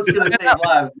think that's what's going to save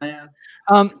lives, man.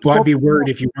 Well, I'd be worried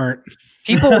if you weren't.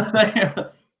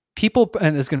 People,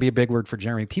 and this is going to be a big word for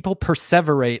Jeremy, people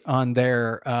perseverate on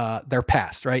their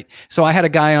past, right? So I had a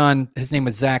guy on, his name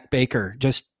was Zach Baker,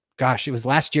 it was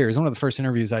last year. It was one of the first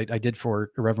interviews I did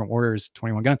for Irreverent Warriors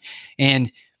 21 Gun.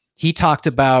 And he talked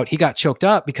about, he got choked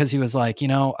up because he was like,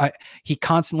 he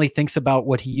constantly thinks about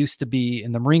what he used to be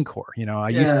in the Marine Corps.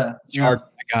 I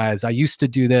guys. I used to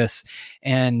do this.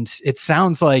 And it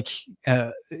sounds like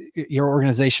your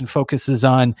organization focuses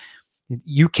on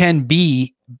you can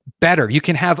be better. You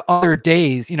can have other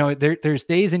days. You know, there's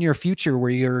days in your future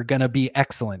where you're going to be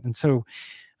excellent. And so,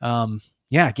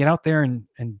 yeah, get out there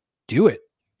and do it.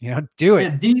 You know, do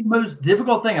it. The most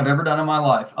difficult thing I've ever done in my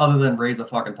life, other than raise a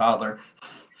fucking toddler,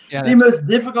 Yeah, the most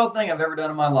difficult thing I've ever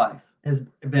done in my life has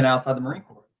been outside the Marine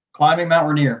Corps. Climbing Mount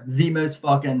Rainier,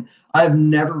 I've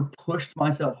never pushed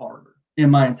myself harder in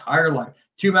my entire life.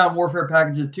 2 mountain warfare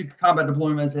packages, 2 combat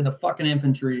deployments, and the fucking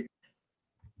infantry.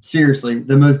 Seriously,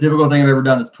 the most difficult thing I've ever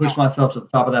done is push myself to the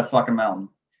top of that fucking mountain.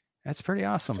 That's pretty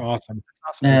awesome. That's awesome. That's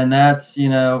awesome. And that's, you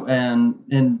know, and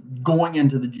going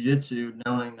into the jiu-jitsu,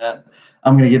 knowing that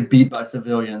I'm going to get beat by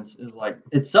civilians is like,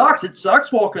 it sucks. It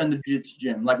sucks walking in the jiu-jitsu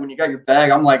gym. Like when you got your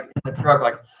bag, I'm like in the truck,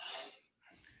 like,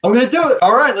 I'm going to do it.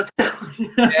 All right, let's go.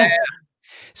 Yeah.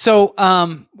 So,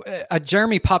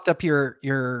 Jeremy popped up your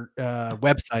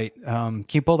website. Can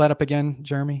you pull that up again,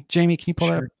 Jeremy? Jamie, can you pull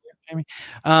that up? Jamie?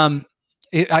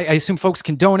 I assume folks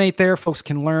can donate there. Folks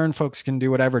can learn. Folks can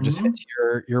do whatever. Just hit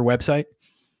your website.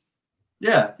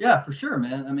 Yeah, for sure,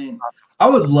 man. I mean, I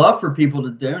would love for people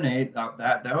to donate.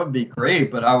 That would be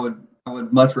great. But I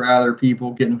would much rather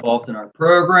people get involved in our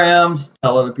programs,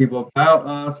 tell other people about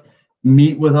us,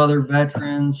 meet with other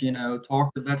veterans. You know,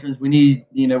 talk to veterans. We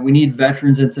need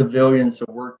veterans and civilians to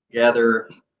work together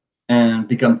and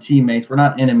become teammates. We're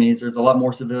not enemies. There's a lot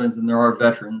more civilians than there are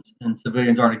veterans, and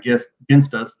civilians aren't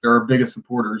against us. They're our biggest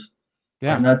supporters.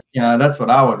 Yeah. And that's what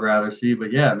I would rather see.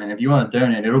 But yeah, man, if you want to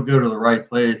donate, it'll go to the right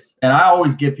place. And I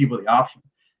always give people the option.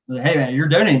 I'm like, hey man, you're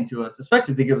donating to us,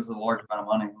 especially if they give us a large amount of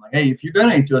money. I'm like, hey, if you're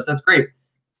donating to us, that's great.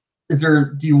 Do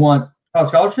you want college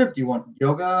scholarship? Do you want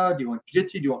yoga? Do you want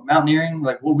jiu-jitsu? Do you want mountaineering?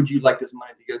 Like, what would you like this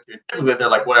money to go to? And typically they're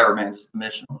like, whatever, man, just the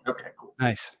mission. I'm like, okay, cool.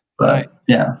 Nice. But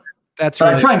yeah. That's but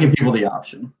really I try and give people the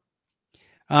option.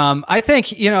 I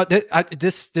think, you know,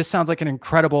 this sounds like an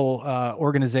incredible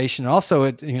organization. Also,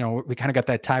 we kind of got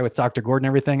that tie with Dr. Gordon and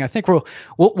everything. I think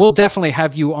we'll definitely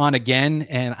have you on again,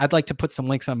 and I'd like to put some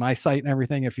links on my site and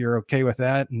everything if you're okay with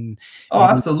that. And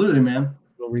absolutely, man.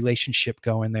 A relationship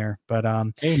going there, but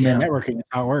hey, man, networking is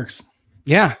how it works.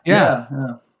 Yeah.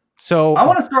 So I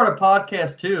want to start a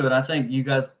podcast too, and I think you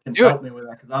guys can help me with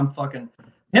that because I'm fucking.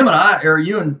 Him and I, or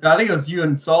you and I think it was you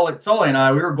and Solly and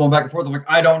I, we were going back and forth. I'm like,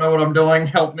 I don't know what I'm doing.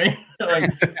 Help me. Like,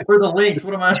 where are the links?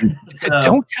 What am I?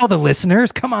 Don't tell the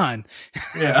listeners. Come on.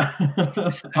 Yeah.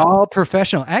 It's all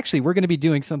professional. Actually, we're going to be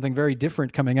doing something very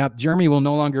different coming up. Jeremy will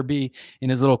no longer be in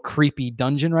his little creepy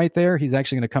dungeon right there. He's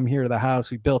actually going to come here to the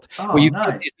house we built.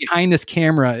 Nice. Behind this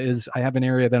camera I have an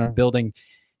area that I'm building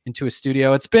into a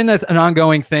studio. It's been an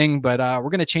ongoing thing, but we're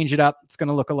going to change it up. It's going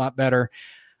to look a lot better.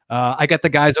 I got the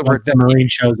guys over at the Marine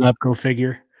shows up. Go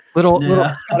figure. Little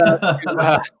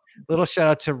shout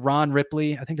out to Ron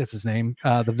Ripley. I think that's his name.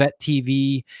 The Vet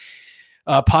TV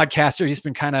podcaster. He's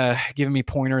been kind of giving me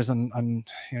pointers on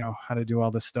how to do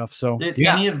all this stuff. So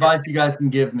any advice you guys can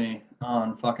give me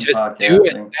on fucking just podcasting? do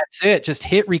it. That's it. Just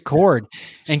hit record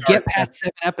and get past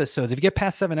 7 episodes. If you get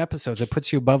past 7 episodes, it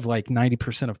puts you above like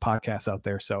 90% of podcasts out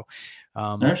there. So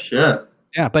no shit.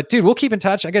 Yeah, but dude, we'll keep in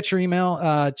touch. I got your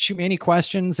email. Shoot me any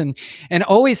questions, and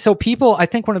always. So people, I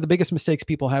think one of the biggest mistakes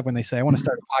people have when they say I want to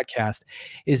start a podcast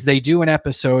is they do an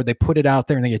episode, they put it out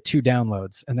there, and they get 2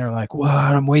 downloads, and they're like, "What?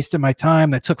 I'm wasting my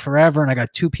time. That took forever, and I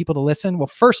got 2 people to listen." Well,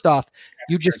 first off,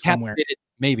 you just captivated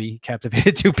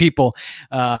 2 people.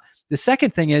 The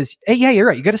second thing is, hey, yeah, you're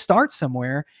right. You got to start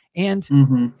somewhere. And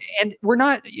we're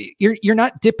not, you're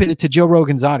not dipping into Joe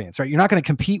Rogan's audience, right? You're not going to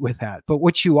compete with that. But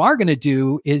what you are going to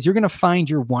do is you're going to find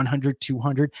your 100,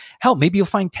 200, hell, maybe you'll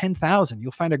find 10,000.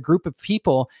 You'll find a group of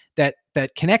people that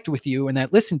connect with you and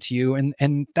that listen to you.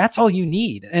 And that's all you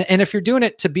need. And if you're doing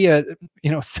it to be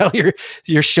sell your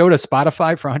show to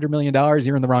Spotify for $100 million,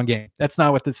 you're in the wrong game. That's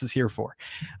not what this is here for.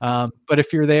 But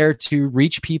if you're there to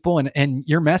reach people and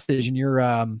your message and your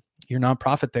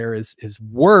nonprofit there is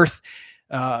worth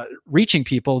reaching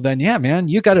people, then yeah, man,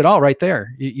 you got it all right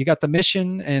there. You got the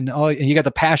mission and you got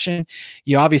the passion.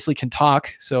 You obviously can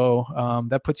talk, so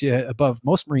that puts you above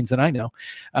most Marines that I know.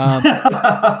 And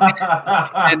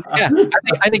yeah,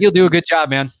 I think you'll do a good job,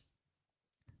 man.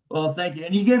 Well, thank you.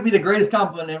 And you gave me the greatest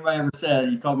compliment anybody ever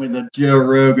said. You called me the Joe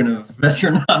Rogan of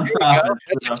veteran nonprofits.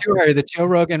 That's what you are, the Joe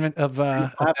Rogan of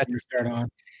veterans.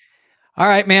 All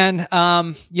right, man.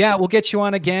 Yeah, we'll get you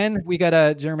on again.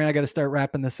 Jeremy and I got to start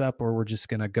wrapping this up, or we're just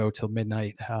going to go till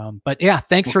midnight. But yeah,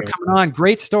 thanks for coming on.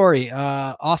 Great story.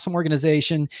 Awesome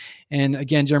organization. And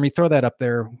again, Jeremy, throw that up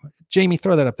there. Jamie,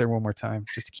 throw that up there one more time,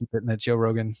 just to keep it in that Joe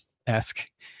Rogan-esque.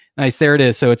 Nice. There it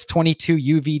is. So it's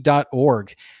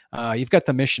 22uv.org. You've got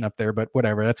the mission up there, but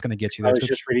whatever, that's going to get you there. I was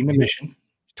just reading the mission.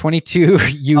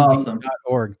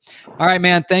 22uv.org. All right,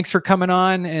 man. Thanks for coming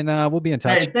on, and we'll be in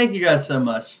touch. Hey, thank you guys so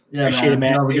much. Yeah, Appreciate it,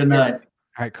 man. Have a good night. All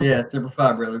right, cool. Yeah, Semper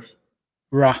Fi, brothers.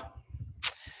 Rah.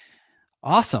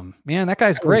 Awesome, man. That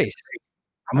guy's great.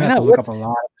 I'm gonna have to look up a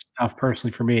lot of stuff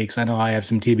personally for me because I know I have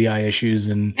some TBI issues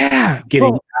and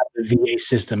getting out of the VA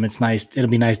system. It's nice. It'll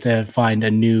be nice to find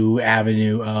a new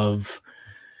avenue of,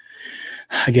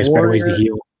 I guess, better ways to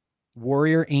heal.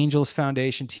 Warrior Angels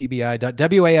Foundation TBI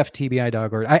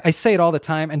WAFTBI.org. I say it all the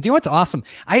time. And do you know what's awesome?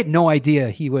 I had no idea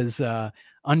he was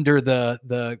under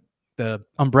the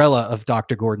umbrella of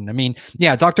Dr. Gordon. I mean,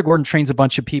 yeah, Dr. Gordon trains a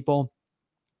bunch of people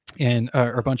and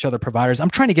or a bunch of other providers. I'm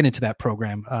trying to get into that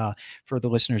program. For the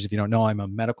listeners, if you don't know, I'm a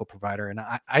medical provider, and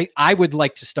I would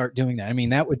like to start doing that. I mean,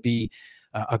 that would be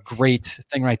a great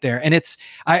thing right there. And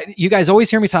you guys always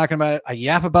hear me talking about it. I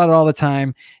yap about it all the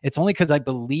time. It's only because I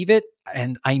believe it.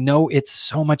 And I know it's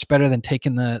so much better than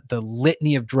taking the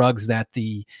litany of drugs that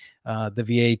the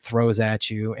VA throws at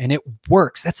you. And it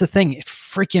works. That's the thing. It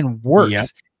freaking works. Yep.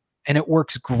 And it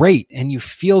works great. And you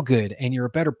feel good. And you're a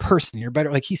better person. You're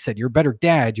better, like he said, you're a better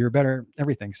dad. You're a better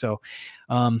everything. So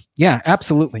yeah,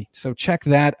 absolutely. So check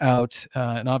that out.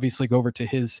 And obviously go over to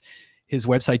his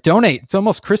website. Donate. It's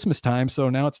almost Christmas time. So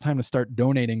now it's time to start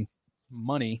donating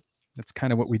money. That's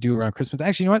kind of what we do around Christmas.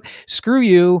 Actually, you know what? Screw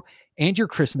you and your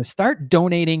Christmas. Start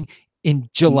donating in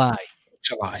July.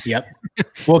 Yep.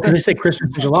 Well, because they say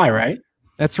Christmas in July, right?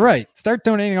 That's right. Start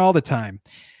donating all the time.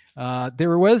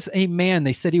 There was a man,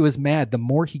 they said he was mad. The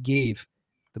more he gave,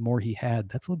 the more he had.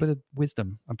 That's a little bit of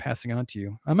wisdom I'm passing on to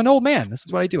you. I'm an old man. This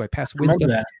is what I do. I pass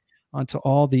wisdom onto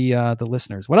all the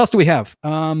listeners. What else do we have?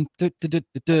 Upcoming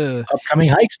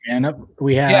hikes, man.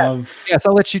 We have. Yes,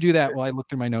 I'll let you do that while I look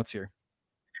through my notes here.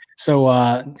 So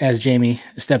as Jamie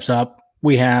steps up,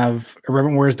 we have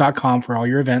irreverentwarriors.com for all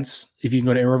your events. If you can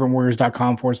go to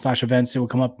irreverentwarriors.com/events, it will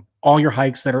come up all your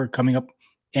hikes that are coming up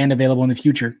and available in the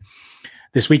future.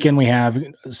 This weekend, we have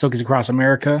Silkies Across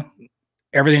America,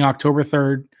 everything October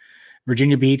 3rd,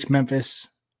 Virginia Beach, Memphis,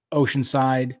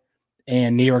 Oceanside,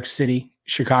 and New York City,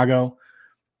 Chicago.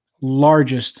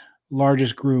 Largest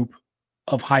group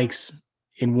of hikes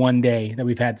in one day that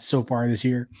we've had so far this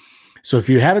year. So if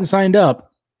you haven't signed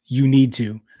up, you need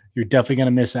to. You're definitely going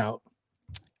to miss out.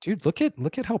 Dude, look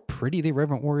at how pretty the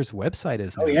Irreverent Warriors website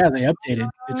is now. Oh yeah, they updated.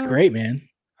 It's great, man.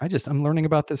 I'm learning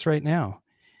about this right now.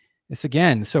 This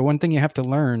again. So one thing you have to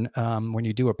learn when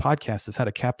you do a podcast is how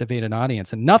to captivate an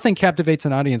audience, and nothing captivates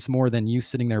an audience more than you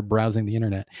sitting there browsing the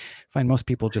internet. I find most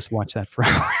people just watch that for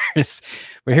hours.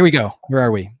 But here we go. Where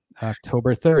are we?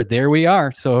 October 3rd. There we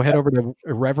are. So head over to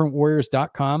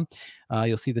irreverentwarriors.com.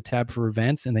 You'll see the tab for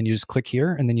events, and then you just click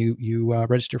here, and then you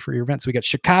register for your events. So we got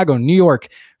Chicago, New York,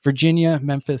 Virginia,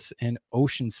 Memphis, and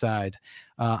Oceanside.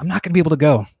 I'm not going to be able to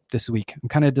go this week. I'm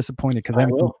kind of disappointed because I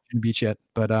haven't been to the beach yet.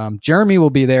 But Jeremy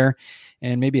will be there,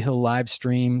 and maybe he'll live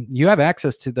stream. You have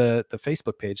access to the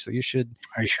Facebook page, so you should.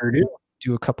 I sure do.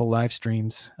 Do a couple live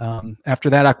streams.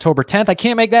 After that, October 10th, I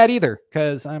can't make that either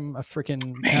because I'm a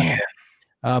freaking asshole.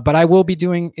 But I will be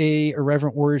doing a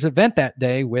Irreverent Warriors event that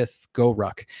day with Go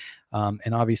Ruck.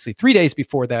 And obviously 3 days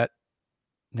before that,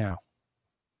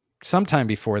 sometime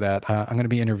before that, I'm going to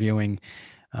be interviewing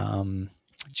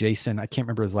Jason. I can't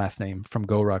remember his last name, from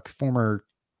Go Ruck, former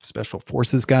Special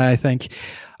Forces guy, I think.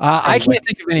 I can't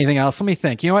think of anything else. Let me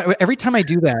think. You know what? Every time I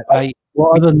do that,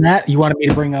 well, other than that, you wanted me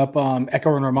to bring up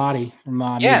Echo and Ramadi from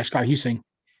Major Scott Husing.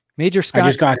 Major Scott.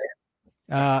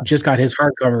 I just got his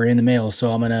hardcover in the mail,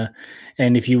 so I'm gonna.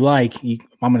 And if you like,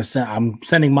 I'm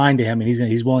sending mine to him, and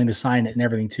he's willing to sign it and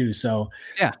everything too. So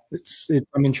yeah,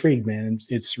 I'm intrigued, man.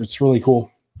 It's really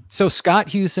cool. So Scott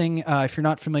Husing, if you're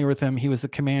not familiar with him, he was the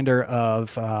commander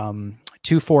of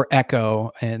 2-4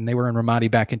 Echo, and they were in Ramadi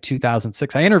back in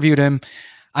 2006. I interviewed him.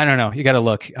 I don't know. You got to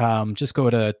look. Just go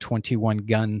to 21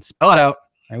 Gun. Spell it out.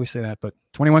 I always say that, but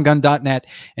 21gun.net,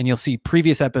 and you'll see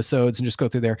previous episodes and just go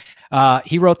through there.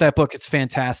 He wrote that book. It's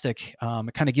fantastic.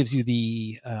 It kind of gives you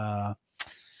the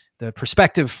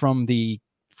perspective from the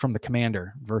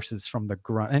commander versus from the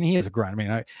grunt. And he is a grunt. I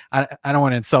mean, I don't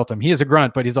want to insult him. He is a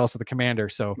grunt, but he's also the commander.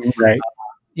 So right.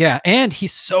 Yeah. And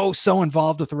he's so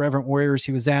involved with the Irreverent Warriors.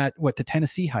 He was at the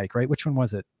Tennessee hike, right? Which one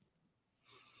was it?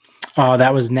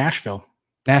 That was Nashville.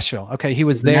 Okay. He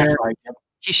was there.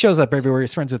 He shows up everywhere.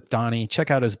 He's friends with Donnie.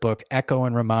 Check out his book, Echo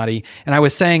and Ramadi. And I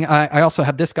was saying, I also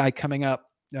have this guy coming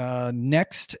up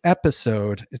next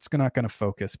episode. It's not going to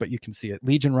focus, but you can see it.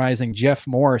 Legion Rising, Jeff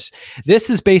Morse.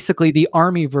 This is basically the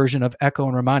Army version of Echo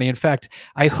and Ramadi. In fact,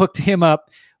 I hooked him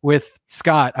up with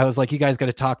Scott, I was like, you guys got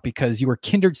to talk because you are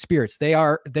kindred spirits.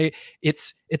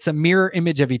 It's a mirror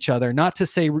image of each other. Not to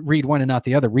say read one and not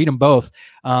the other, read them both.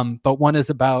 But one is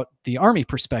about the Army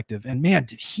perspective. And man,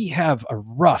 did he have a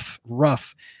rough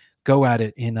go at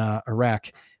it in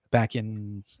Iraq back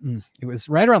in, it was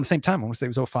right around the same time. I want to say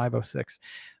it was 05, 06.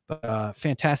 But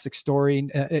fantastic story.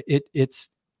 It's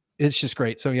just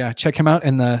great. So yeah, check him out.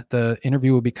 And the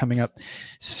interview will be coming up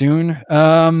soon.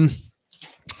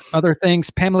 Other things,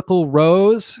 Pamela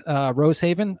Rose,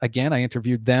 Rosehaven. Again, I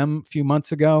interviewed them a few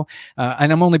months ago.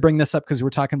 And I'm only bringing this up because we're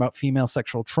talking about female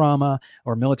sexual trauma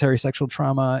or military sexual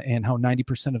trauma and how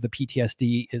 90% of the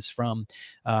PTSD is from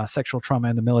sexual trauma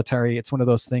in the military. It's one of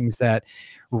those things that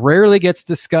rarely gets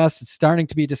discussed. It's starting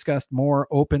to be discussed more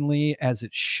openly as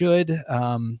it should.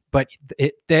 But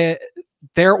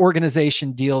their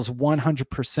organization deals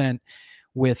 100%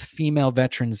 with female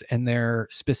veterans and their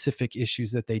specific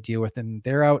issues that they deal with. And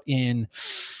they're out in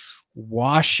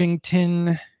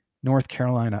Washington, North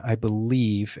Carolina, I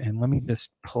believe. And let me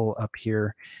just pull up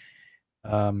here.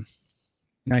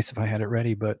 Nice if I had it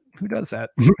ready, but who does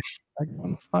that? On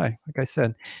the fly, like I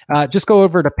said. Just go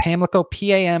over to Pamlico,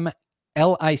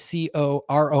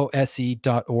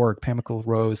 PAMLICOROSE.org,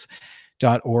 PamlicoRose.org.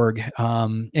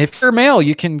 If you're male,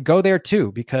 you can go there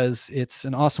too, because it's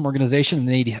an awesome organization.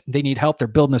 They need help. They're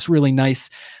building this really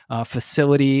nice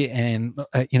facility. And,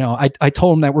 I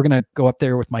told them that we're going to go up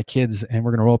there with my kids and we're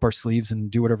going to roll up our sleeves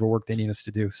and do whatever work they need us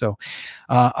to do. So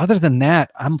other than that,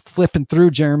 I'm flipping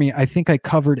through, Jeremy. I think I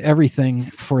covered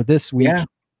everything for this week. Yeah.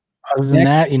 Other than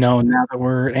that, now that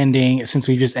we're ending, since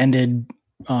we just ended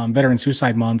Veteran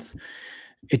Suicide Month,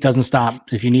 it doesn't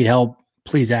stop. If you need help,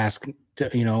 please ask.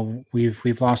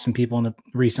 We've lost some people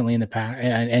recently in the past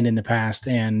and in the past,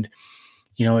 and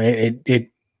it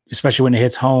especially when it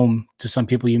hits home to some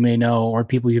people you may know or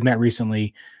people you've met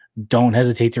recently, don't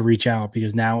hesitate to reach out,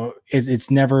 because now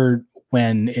it's never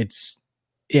when, it's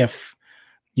if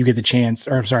you get the chance,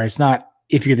 or I'm sorry, it's not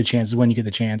if you get the chance, it's when you get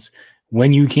the chance.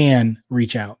 When you can,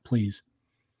 reach out, please.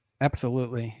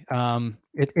 Absolutely.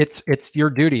 It's your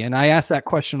duty. And I ask that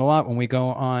question a lot when we go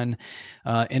on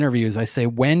interviews. I say,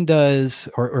 when does,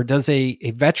 or does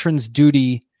a veteran's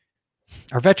duty,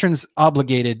 are veterans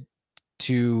obligated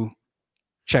to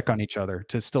check on each other,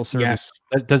 to still serve? Yes.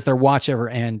 Does their watch ever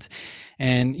end?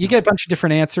 And you get a bunch of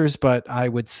different answers, but I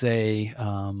would say,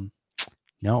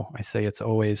 no, I say it's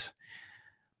always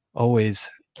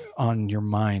on your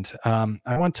mind.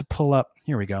 I want to pull up,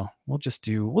 here we go. We'll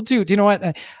do you know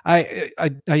what? I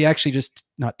actually just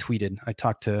not tweeted. I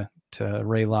talked to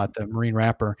Ray Lott, the Marine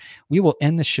Rapper. We will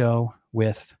end the show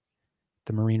with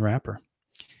the Marine Rapper.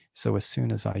 So as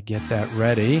soon as I get that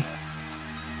ready,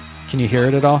 can you hear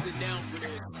it at all?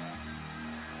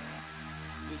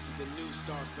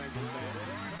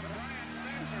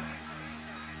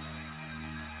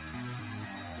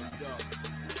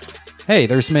 Hey,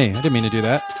 there's me. I didn't mean to do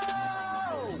that.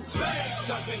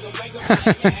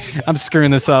 I'm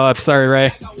screwing this all up. Sorry,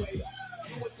 Ray.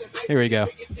 Here we go.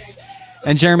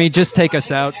 And Jeremy, just take us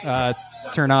out.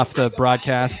 Turn off the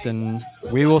broadcast, and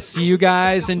we will see you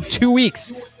guys in 2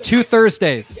 weeks. 2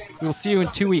 Thursdays. We will see you in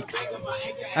 2 weeks.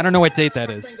 I don't know what date that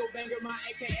is.